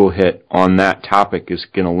Google hit on that topic is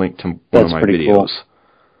going to link to one of my videos.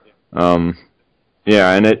 Cool.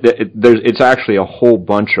 Yeah, and it's actually a whole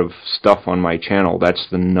bunch of stuff on my channel. That's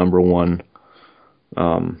the number one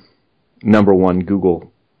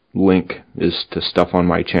Google link is to stuff on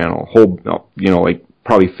my channel. Like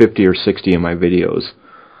probably 50 or 60 of my videos.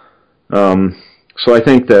 So I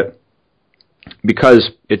think that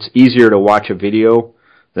because it's easier to watch a video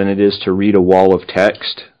than it is to read a wall of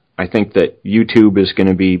text, I think that YouTube is going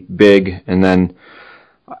to be big, and then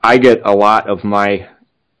I get a lot of my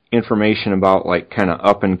information about like kind of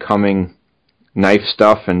up and coming knife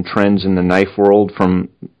stuff and trends in the knife world from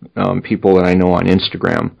people that I know on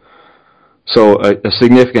Instagram. So a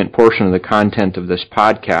significant portion of the content of this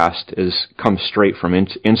podcast comes straight from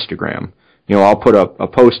Instagram. I'll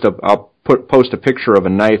put post a picture of a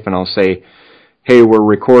knife and I'll say, hey, we're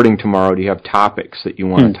recording tomorrow. Do you have topics that you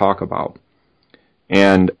want to talk about?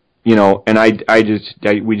 And we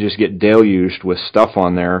just get deluged with stuff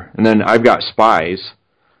on there. And then I've got spies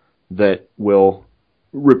that will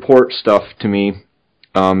report stuff to me,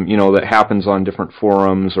 that happens on different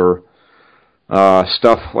forums or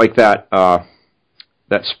stuff like that.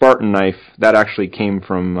 That Spartan knife, that actually came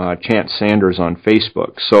from Chance Sanders on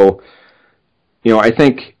Facebook. So, I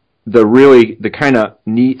think the kind of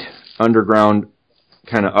neat underground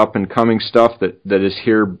kind of up and coming stuff that is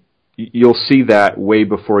here, you'll see that way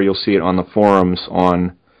before you'll see it on the forums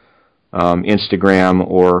on Instagram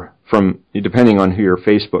or depending on who your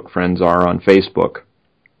Facebook friends are on Facebook.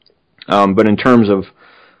 But in terms of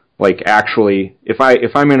like actually, if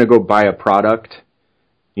I'm going to go buy a product,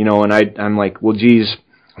 and I'm like, well, geez,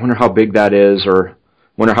 I wonder how big that is, or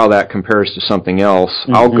wonder how that compares to something else.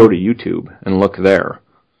 I'll go to YouTube and look there.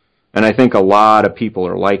 And I think a lot of people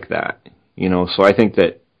are like that, so I think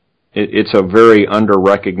that it's a very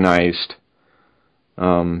under-recognized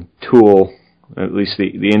tool At least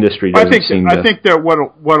the industry doesn't seem to. I think that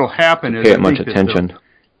what'll happen is pay it much attention.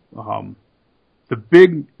 The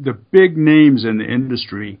big names in the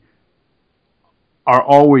industry are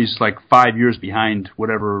always like 5 years behind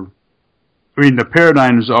whatever. I mean, the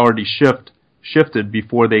paradigm is already shifted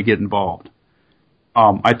before they get involved.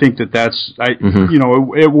 I think that's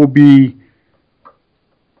it will be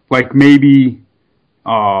like maybe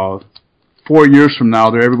 4 years from now,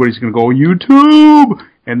 everybody's going to go YouTube,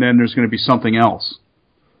 and then there's going to be something else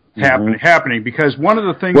happening. Because one of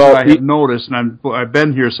the things that I have noticed, and I've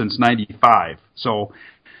been here since '95, so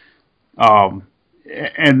and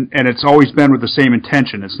it's always been with the same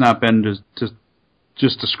intention. It's not been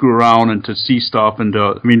just to screw around and to see stuff, and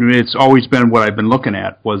it's always been what I've been looking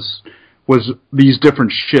at was these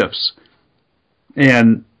different shifts.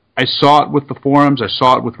 And I saw it with the forums, I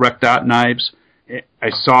saw it with Rec.Knives, I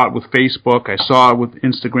saw it with Facebook, I saw it with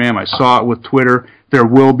Instagram, I saw it with Twitter. There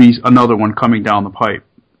will be another one coming down the pipe.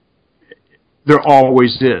 There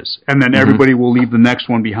always is. And then everybody will leave the next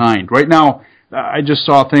one behind. Right now, I just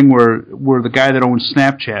saw a thing where the guy that owns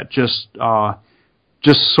Snapchat just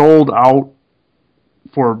sold out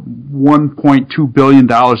for $1.2 billion.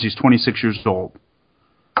 He's 26 years old.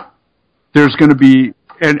 There's going to be,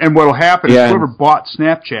 and what will happen is whoever bought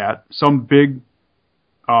Snapchat, some big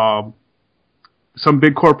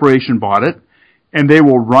corporation bought it, and they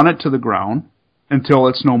will run it to the ground until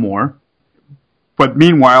it's no more. But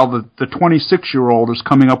meanwhile, the 26-year-old is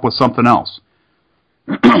coming up with something else,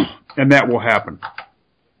 and that will happen.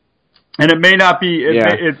 And it may not be.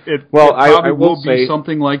 It probably will be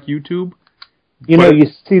something like YouTube. You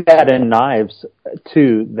see that in knives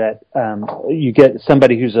too. That you get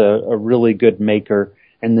somebody who's a really good maker,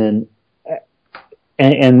 and then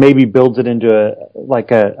and maybe builds it into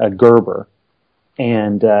a Gerber,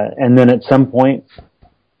 and then at some point,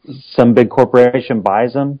 some big corporation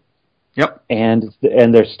buys them. Yep. And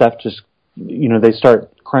their stuff just they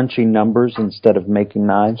start crunching numbers instead of making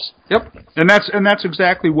knives. Yep. And that's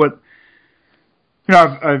exactly what.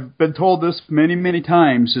 I've been told this many, many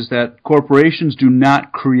times, is that corporations do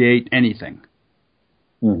not create anything.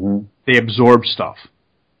 Mm-hmm. They absorb stuff.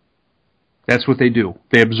 That's what they do.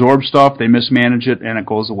 They absorb stuff, they mismanage it, and it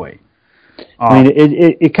goes away. I mean,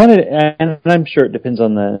 it kind of, and I'm sure it depends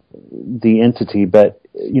on the entity, but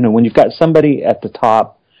when you've got somebody at the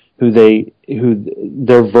top who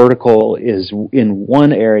their vertical is in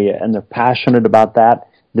one area and they're passionate about that,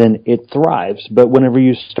 then it thrives. But whenever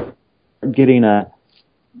you start getting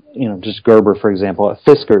just Gerber, for example, at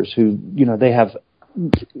Fiskars, who, they have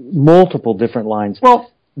multiple different lines.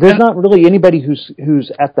 Well, there's not really anybody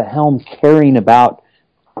who's at the helm caring about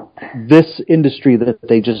this industry that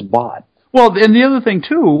they just bought. Well, and the other thing,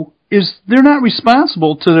 too, is they're not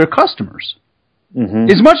responsible to their customers. Mm-hmm.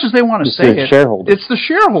 As much as they want to say it, shareholders. It's the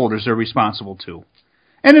shareholders they're responsible to.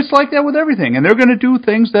 And it's like that with everything. And they're going to do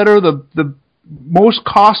things that are the most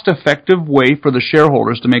cost-effective way for the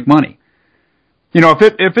shareholders to make money.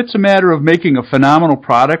 If it's a matter of making a phenomenal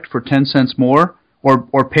product for 10 cents more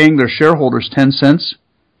or paying their shareholders 10 cents,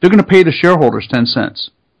 they're going to pay the shareholders 10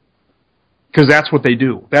 cents. Because that's what they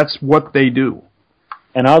do. That's what they do.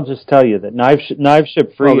 And I'll just tell you that Knife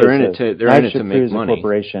Ship Free they're in it to make money. A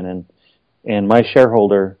corporation, and my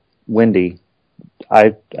shareholder, Wendy,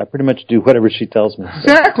 I pretty much do whatever she tells me. So.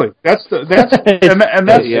 Exactly. That's the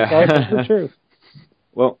truth.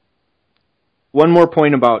 Well, one more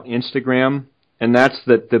point about Instagram, and that's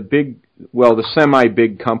that the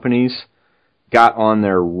semi-big companies got on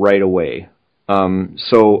there right away.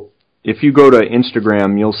 So if you go to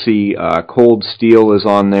Instagram, you'll see Cold Steel is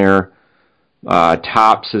on there,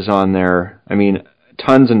 Tops is on there. I mean,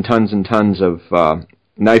 tons and tons and tons of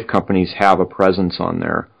knife companies have a presence on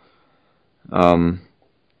there.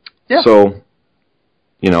 So,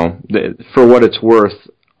 for what it's worth,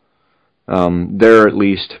 they're at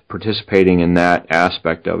least participating in that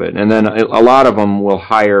aspect of it. And then a lot of them will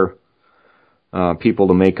hire people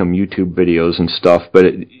to make them YouTube videos and stuff, but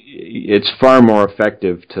it's far more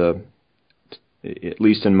effective to, at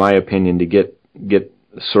least in my opinion, to get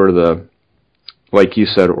sort of the, like you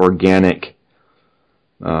said, organic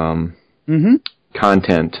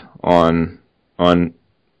content on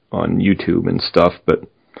YouTube and stuff. But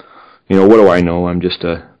what do I know? I'm just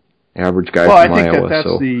a average guy from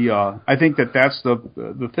Iowa. I think that's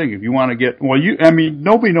the thing. If you want to get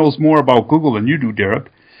nobody knows more about Google than you do,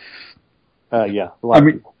 Derrick. Yeah, a lot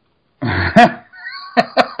of people.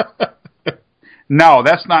 No,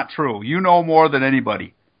 that's not true. You know more than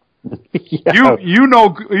anybody. Yeah. You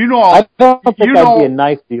know. I don't think I'd be a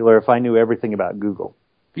knife dealer if I knew everything about Google.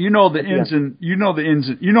 You know the ins and you know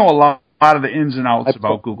a lot of the ins and outs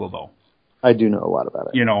about Google, though. I do know a lot about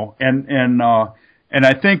it. You know, and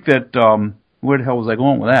I think that where the hell was I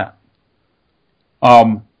going with that?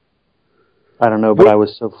 I don't know, but I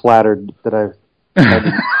was so flattered that I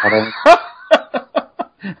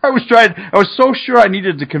was so sure I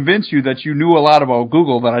needed to convince you that you knew a lot about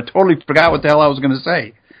Google that I totally forgot what the hell I was going to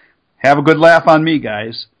say. Have a good laugh on me,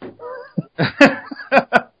 guys.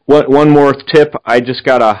 One more tip. I just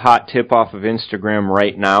got a hot tip off of Instagram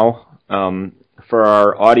right now. For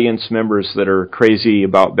our audience members that are crazy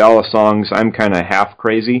about ballad songs, I'm kind of half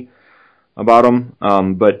crazy about them.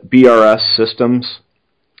 But BRS Systems,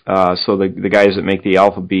 so the guys that make the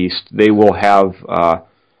Alpha Beast, they will have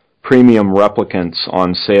premium replicants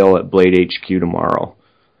on sale at Blade HQ tomorrow.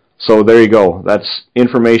 So there you go. That's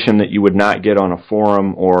information that you would not get on a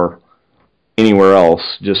forum or anywhere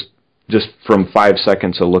else, just from 5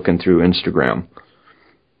 seconds of looking through Instagram.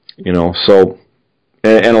 You know, so,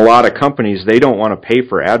 and a lot of companies, they don't want to pay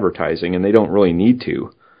for advertising, and they don't really need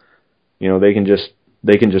to. You know, they can just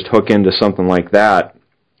hook into something like that,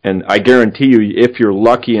 and I guarantee you, if you're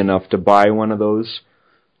lucky enough to buy one of those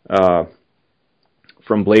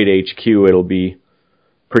from Blade HQ, it'll be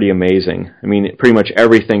pretty amazing. I mean, pretty much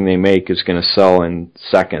everything they make is going to sell in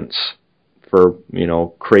seconds for, you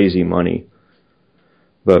know, crazy money.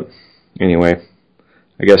 But anyway,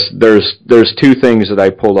 I guess there's 2 things that I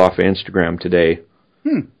pulled off of Instagram today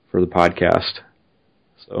for the podcast.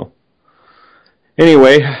 So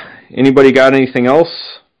anyway, anybody got anything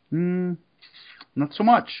else? Not so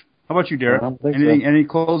much. How about you, Derek? Any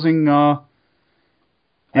closing?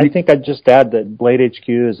 I think I'd just add that Blade HQ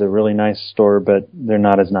is a really nice store, but they're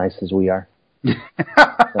not as nice as we are. So.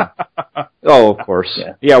 Oh, of course.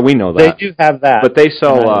 Yeah, we know that. They do have that, but they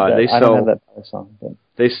sell. I don't have that ballad song. But.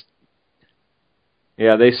 They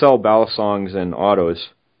sell ballad songs and autos.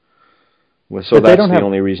 So but that's the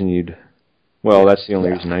only reason you'd. Well, that's the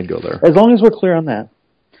only reason I'd go there. As long as we're clear on that.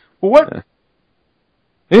 Well, what?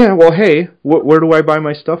 Yeah. Well, hey, where do I buy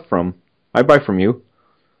my stuff from? I buy from you.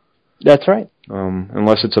 That's right.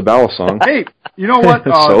 Unless it's a ballad song. Hey, you know what?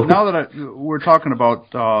 Now that we're talking about,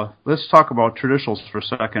 let's talk about traditionals for a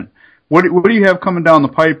second. What do you have coming down the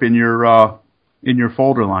pipe in your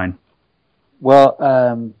folder line? Well,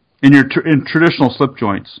 in traditional slip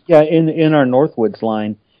joints. Yeah, in our Northwoods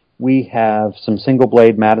line, we have some single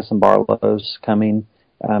blade Madison Barlows coming.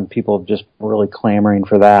 People have just really clamoring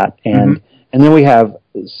for that, and then we have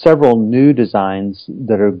several new designs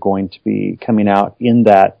that are going to be coming out in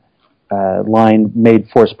that line made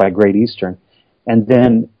for us by Great Eastern. And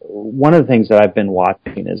then one of the things that I've been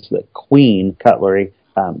watching is that Queen Cutlery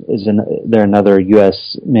they're another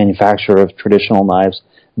U.S. manufacturer of traditional knives.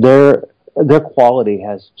 Their quality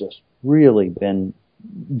has just really been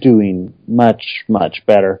doing much, much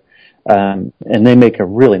better. And they make a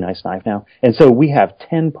really nice knife now. And so we have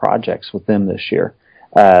 10 projects with them this year.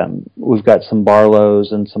 We've got some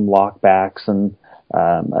Barlows and some lockbacks and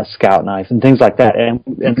a scout knife and things like that. And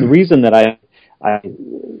the reason that I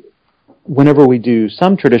whenever we do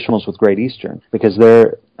some traditionals with Great Eastern, because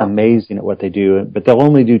they're amazing at what they do, but they'll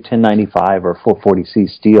only do 1095 or 440C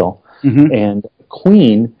steel. And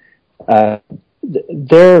Queen,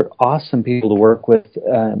 they're awesome people to work with,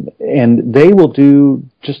 and they will do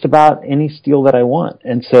just about any steel that I want.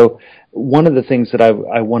 And so one of the things that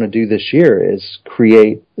I want to do this year is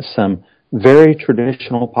create some very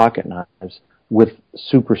traditional pocket knives with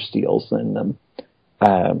super steels in them.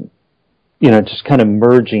 Just kind of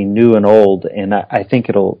merging new and old, and I think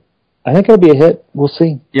it'll be a hit. We'll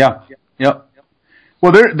see. Yeah. Yep.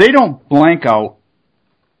 Well, they don't blank out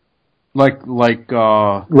like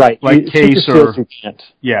right, like case or you can't.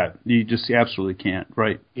 Yeah, you just absolutely can't.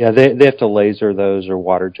 Right. Yeah, they have to laser those or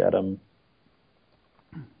water jet them,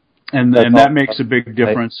 and that makes a big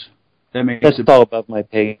difference. That's all above my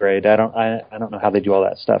pay grade. I don't know how they do all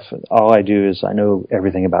that stuff. All I do is I know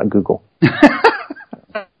everything about Google.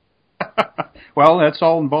 Well, that's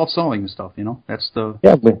all involved selling and stuff, you know. That's the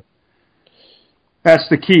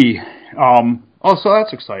key. So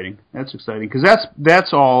that's exciting. That's exciting because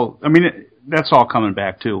that's all. I mean, that's all coming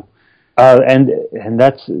back too. And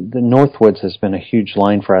that's the Northwoods has been a huge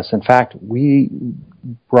line for us. In fact, we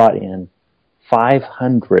brought in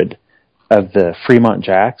 500 of the Fremont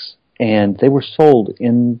Jacks, and they were sold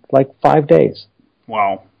in like 5 days.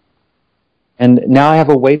 Wow! And now I have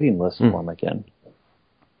a waiting list for them again.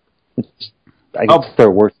 I guess they're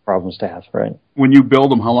worse problems to have, right? When you build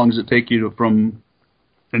them, how long does it take you from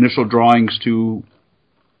initial drawings to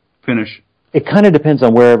finish? It kind of depends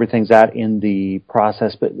on where everything's at in the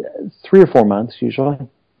process, but 3 or 4 months usually.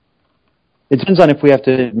 It depends on if we have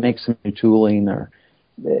to make some new tooling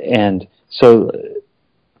and so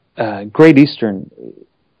Great Eastern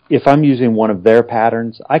if I'm using one of their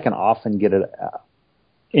patterns, I can often get it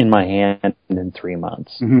in my hand in 3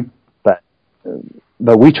 months. Mm-hmm.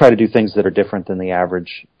 But we try to do things that are different than the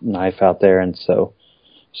average knife out there, and so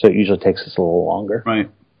it usually takes us a little longer. Right.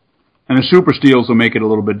 And the super steels will make it a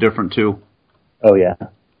little bit different too. Oh yeah.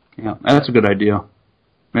 Yeah, that's a good idea.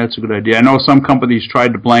 That's a good idea. I know some companies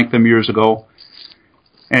tried to blank them years ago,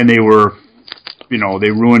 and they were,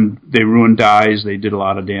 they ruined dies. They did a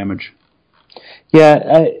lot of damage.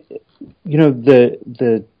 Yeah,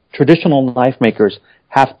 the traditional knife makers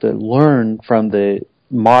have to learn from the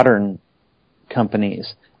modern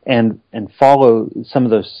companies and follow some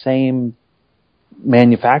of those same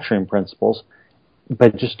manufacturing principles,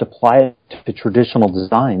 but just apply it to traditional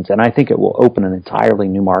designs, and I think it will open an entirely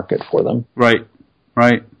new market for them. Right.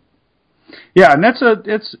 Yeah, and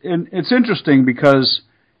it's interesting because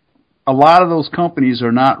a lot of those companies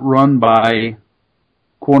are not run by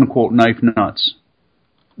quote unquote knife nuts.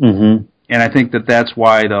 Mm-hmm. And I think that's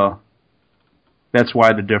why the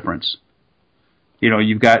difference.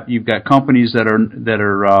 You've got companies that are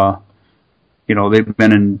they've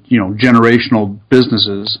been in generational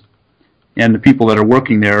businesses, and the people that are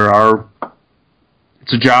working there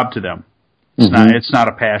it's a job to them. It's not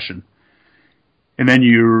a passion. And then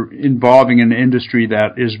you're involving an industry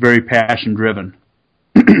that is very passion driven.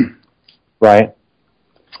 Right.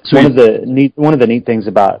 So one of the neat things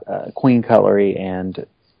about Queen Cutlery and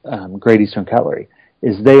Great Eastern Cutlery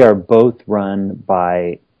is they are both run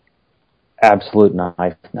by absolute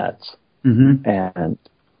knife nuts. Mm-hmm.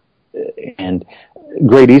 And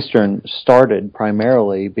Great Eastern started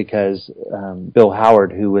primarily because Bill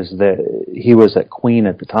Howard, he was at Queen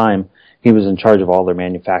at the time. He was in charge of all their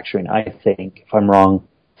manufacturing, I think. If I'm wrong,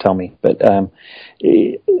 tell me. But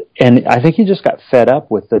and I think he just got fed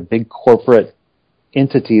up with the big corporate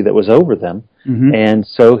entity that was over them, mm-hmm. and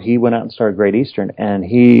so he went out and started Great Eastern, and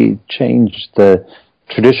he changed the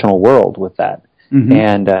traditional world with that.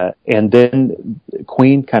 Mm-hmm. And then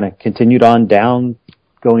Queen kind of continued on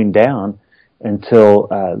going down until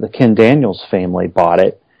the Ken Daniels family bought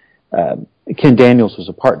it. Ken Daniels was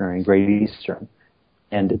a partner in Great Eastern,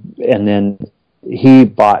 and then he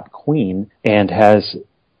bought Queen and has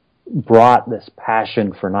brought this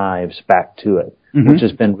passion for knives back to it, mm-hmm. which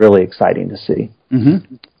has been really exciting to see.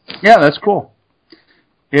 Mm-hmm. Yeah, that's cool.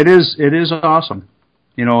 It is awesome.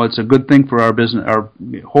 It's a good thing for our business, our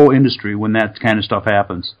whole industry, when that kind of stuff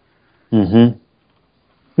happens. Mm-hmm.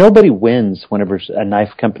 Nobody wins whenever a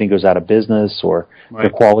knife company goes out of business or right.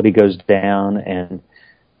 their quality goes down, and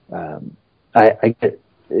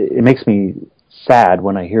it makes me sad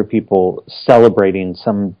when I hear people celebrating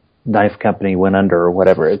some knife company went under or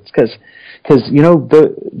whatever. It's because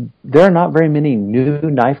there are not very many new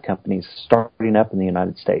knife companies starting up in the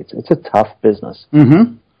United States. It's a tough business,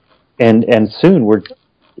 mm-hmm. and soon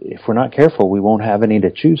if we're not careful, we won't have any to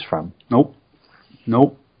choose from. Nope.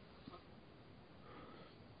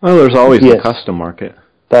 Well, there's always the custom market.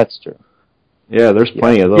 That's true. Yeah, there's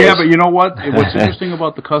plenty of those. Yeah, but you know what? What's interesting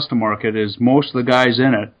about the custom market is most of the guys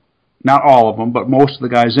in it, not all of them, but most of the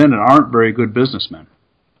guys in it aren't very good businessmen.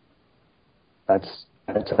 That's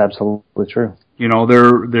absolutely true.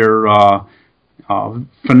 They're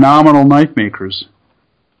phenomenal knife makers,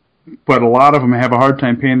 but a lot of them have a hard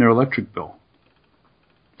time paying their electric bill.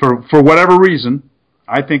 For whatever reason,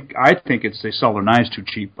 I think it's they sell their knives too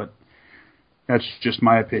cheap, but that's just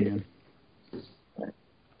my opinion.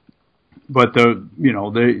 But the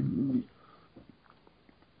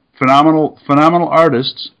phenomenal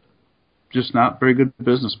artists, just not very good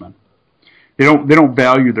businessmen. They don't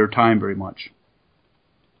value their time very much.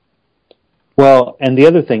 Well, and the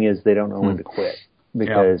other thing is they don't know when to quit,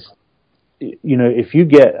 because if you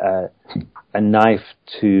get a knife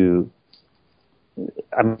to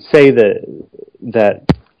say that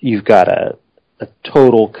you've got a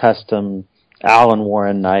total custom Allen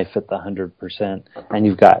Warren knife at the 100%, and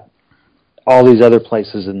you've got all these other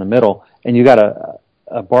places in the middle, and you got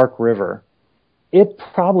a Bark River, it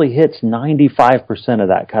probably hits 95% of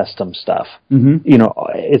that custom stuff. Mm-hmm.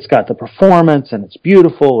 It's got the performance and it's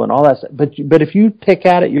beautiful and all that stuff. But if you pick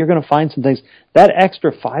at it, you're going to find some things. That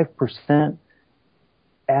extra 5%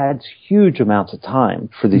 adds huge amounts of time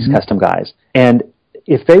for these mm-hmm. custom guys. And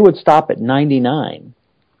if they would stop at 99,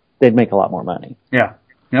 they'd make a lot more money. Yeah.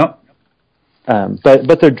 Yep.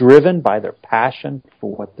 But they're driven by their passion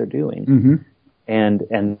for what they're doing. Mm-hmm.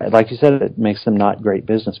 And like you said, it makes them not great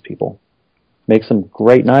business people. Makes them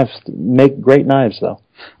great knives. Make great knives, though.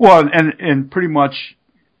 Well, and pretty much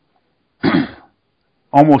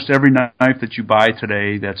almost every knife that you buy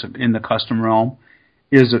today that's in the custom realm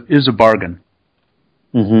is a bargain.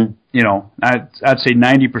 Mm-hmm. I'd say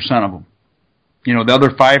 90% of them. The other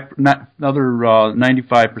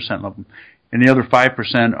 95% of them, and the other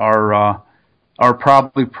 5% are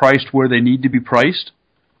probably priced where they need to be priced,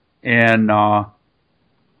 and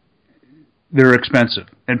they're expensive.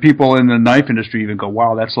 And people in the knife industry even go,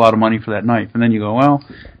 "Wow, that's a lot of money for that knife." And then you go, "Well,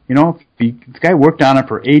 if the guy worked on it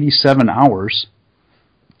for 87 hours."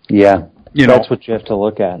 Yeah, that's what you have to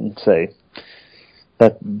look at and say.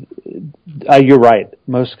 That you're right.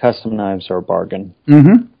 Most custom knives are a bargain.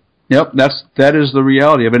 Mm-hmm. Yep, that is the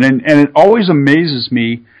reality of it, and it always amazes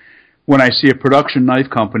me when I see a production knife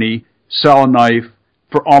company sell a knife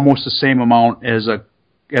for almost the same amount as a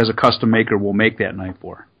custom maker will make that knife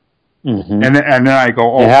for. Mm-hmm. And then I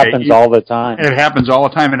go, okay, it happens all the time. It happens all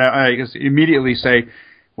the time, and I just immediately say,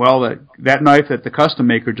 well, that knife that the custom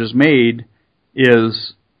maker just made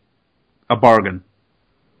is a bargain,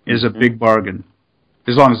 is a big bargain,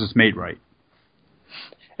 as long as it's made right.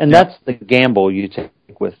 And that's the gamble you take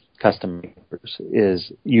with custom makers,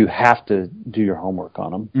 is you have to do your homework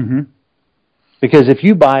on them. Mm-hmm. Because if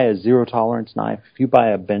you buy a zero-tolerance knife, if you buy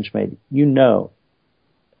a Benchmade,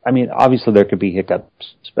 obviously there could be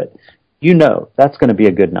hiccups, but that's going to be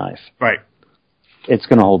a good knife. Right. It's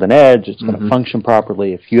going to hold an edge. It's going to function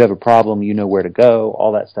properly. If you have a problem, you know where to go,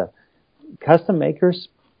 all that stuff. Custom makers,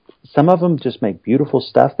 some of them just make beautiful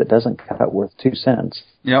stuff that doesn't cut worth 2 cents.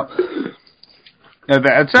 Yep.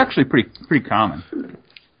 That's actually pretty common.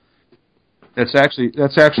 That's actually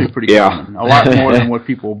pretty common. A lot more than what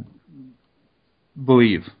people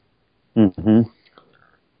believe. Mm-hmm.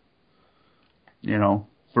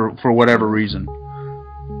 For whatever reason.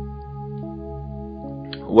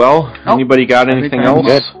 Well, anybody got anything else?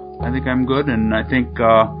 I think I'm good, and I think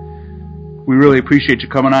we really appreciate you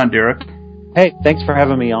coming on, Derrick. Hey, thanks for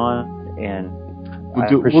having me on, and I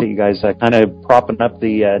appreciate you guys kind of propping up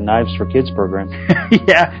the Knives for Kids program.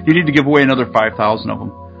 Yeah, you need to give away another 5,000 of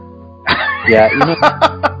them. Yeah,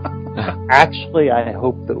 actually, I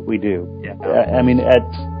hope that we do. Yeah.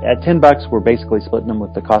 At $10, we're basically splitting them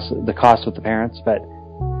with the cost with the parents. But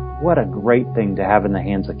what a great thing to have in the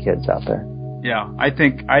hands of kids out there. Yeah, I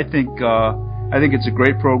think it's a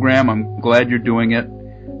great program. I'm glad you're doing it,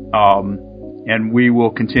 and we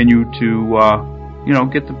will continue to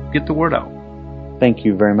get the word out. Thank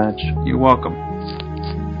you very much. You're welcome.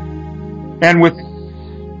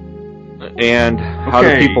 And how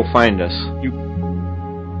do people find us?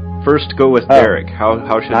 First, go with Derrick. How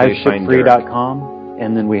should they find Derrick? KnivesShipFree.com,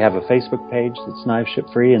 and then we have a Facebook page that's Knives Ship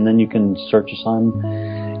Free, and then you can search us on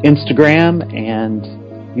Instagram and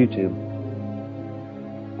YouTube.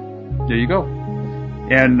 There you go.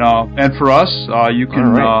 And for us, you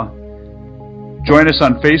can join us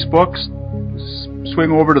on Facebook.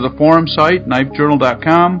 Swing over to the forum site,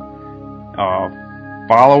 knifejournal.com.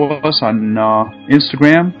 Follow us on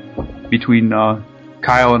Instagram. Between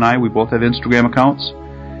Kyle and I, we both have Instagram accounts.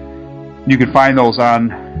 You can find those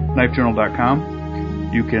on knifejournal.com.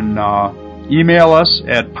 You can email us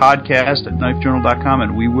at podcast@knifejournal.com,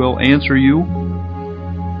 and we will answer you,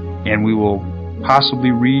 and we will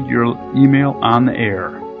possibly read your email on the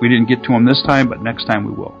air. We didn't get to them this time, but next time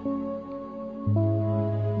we will.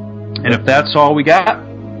 And if that's all we got,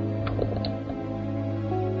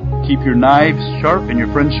 keep your knives sharp and your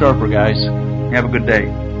friends sharper, guys. Have a good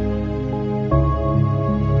day.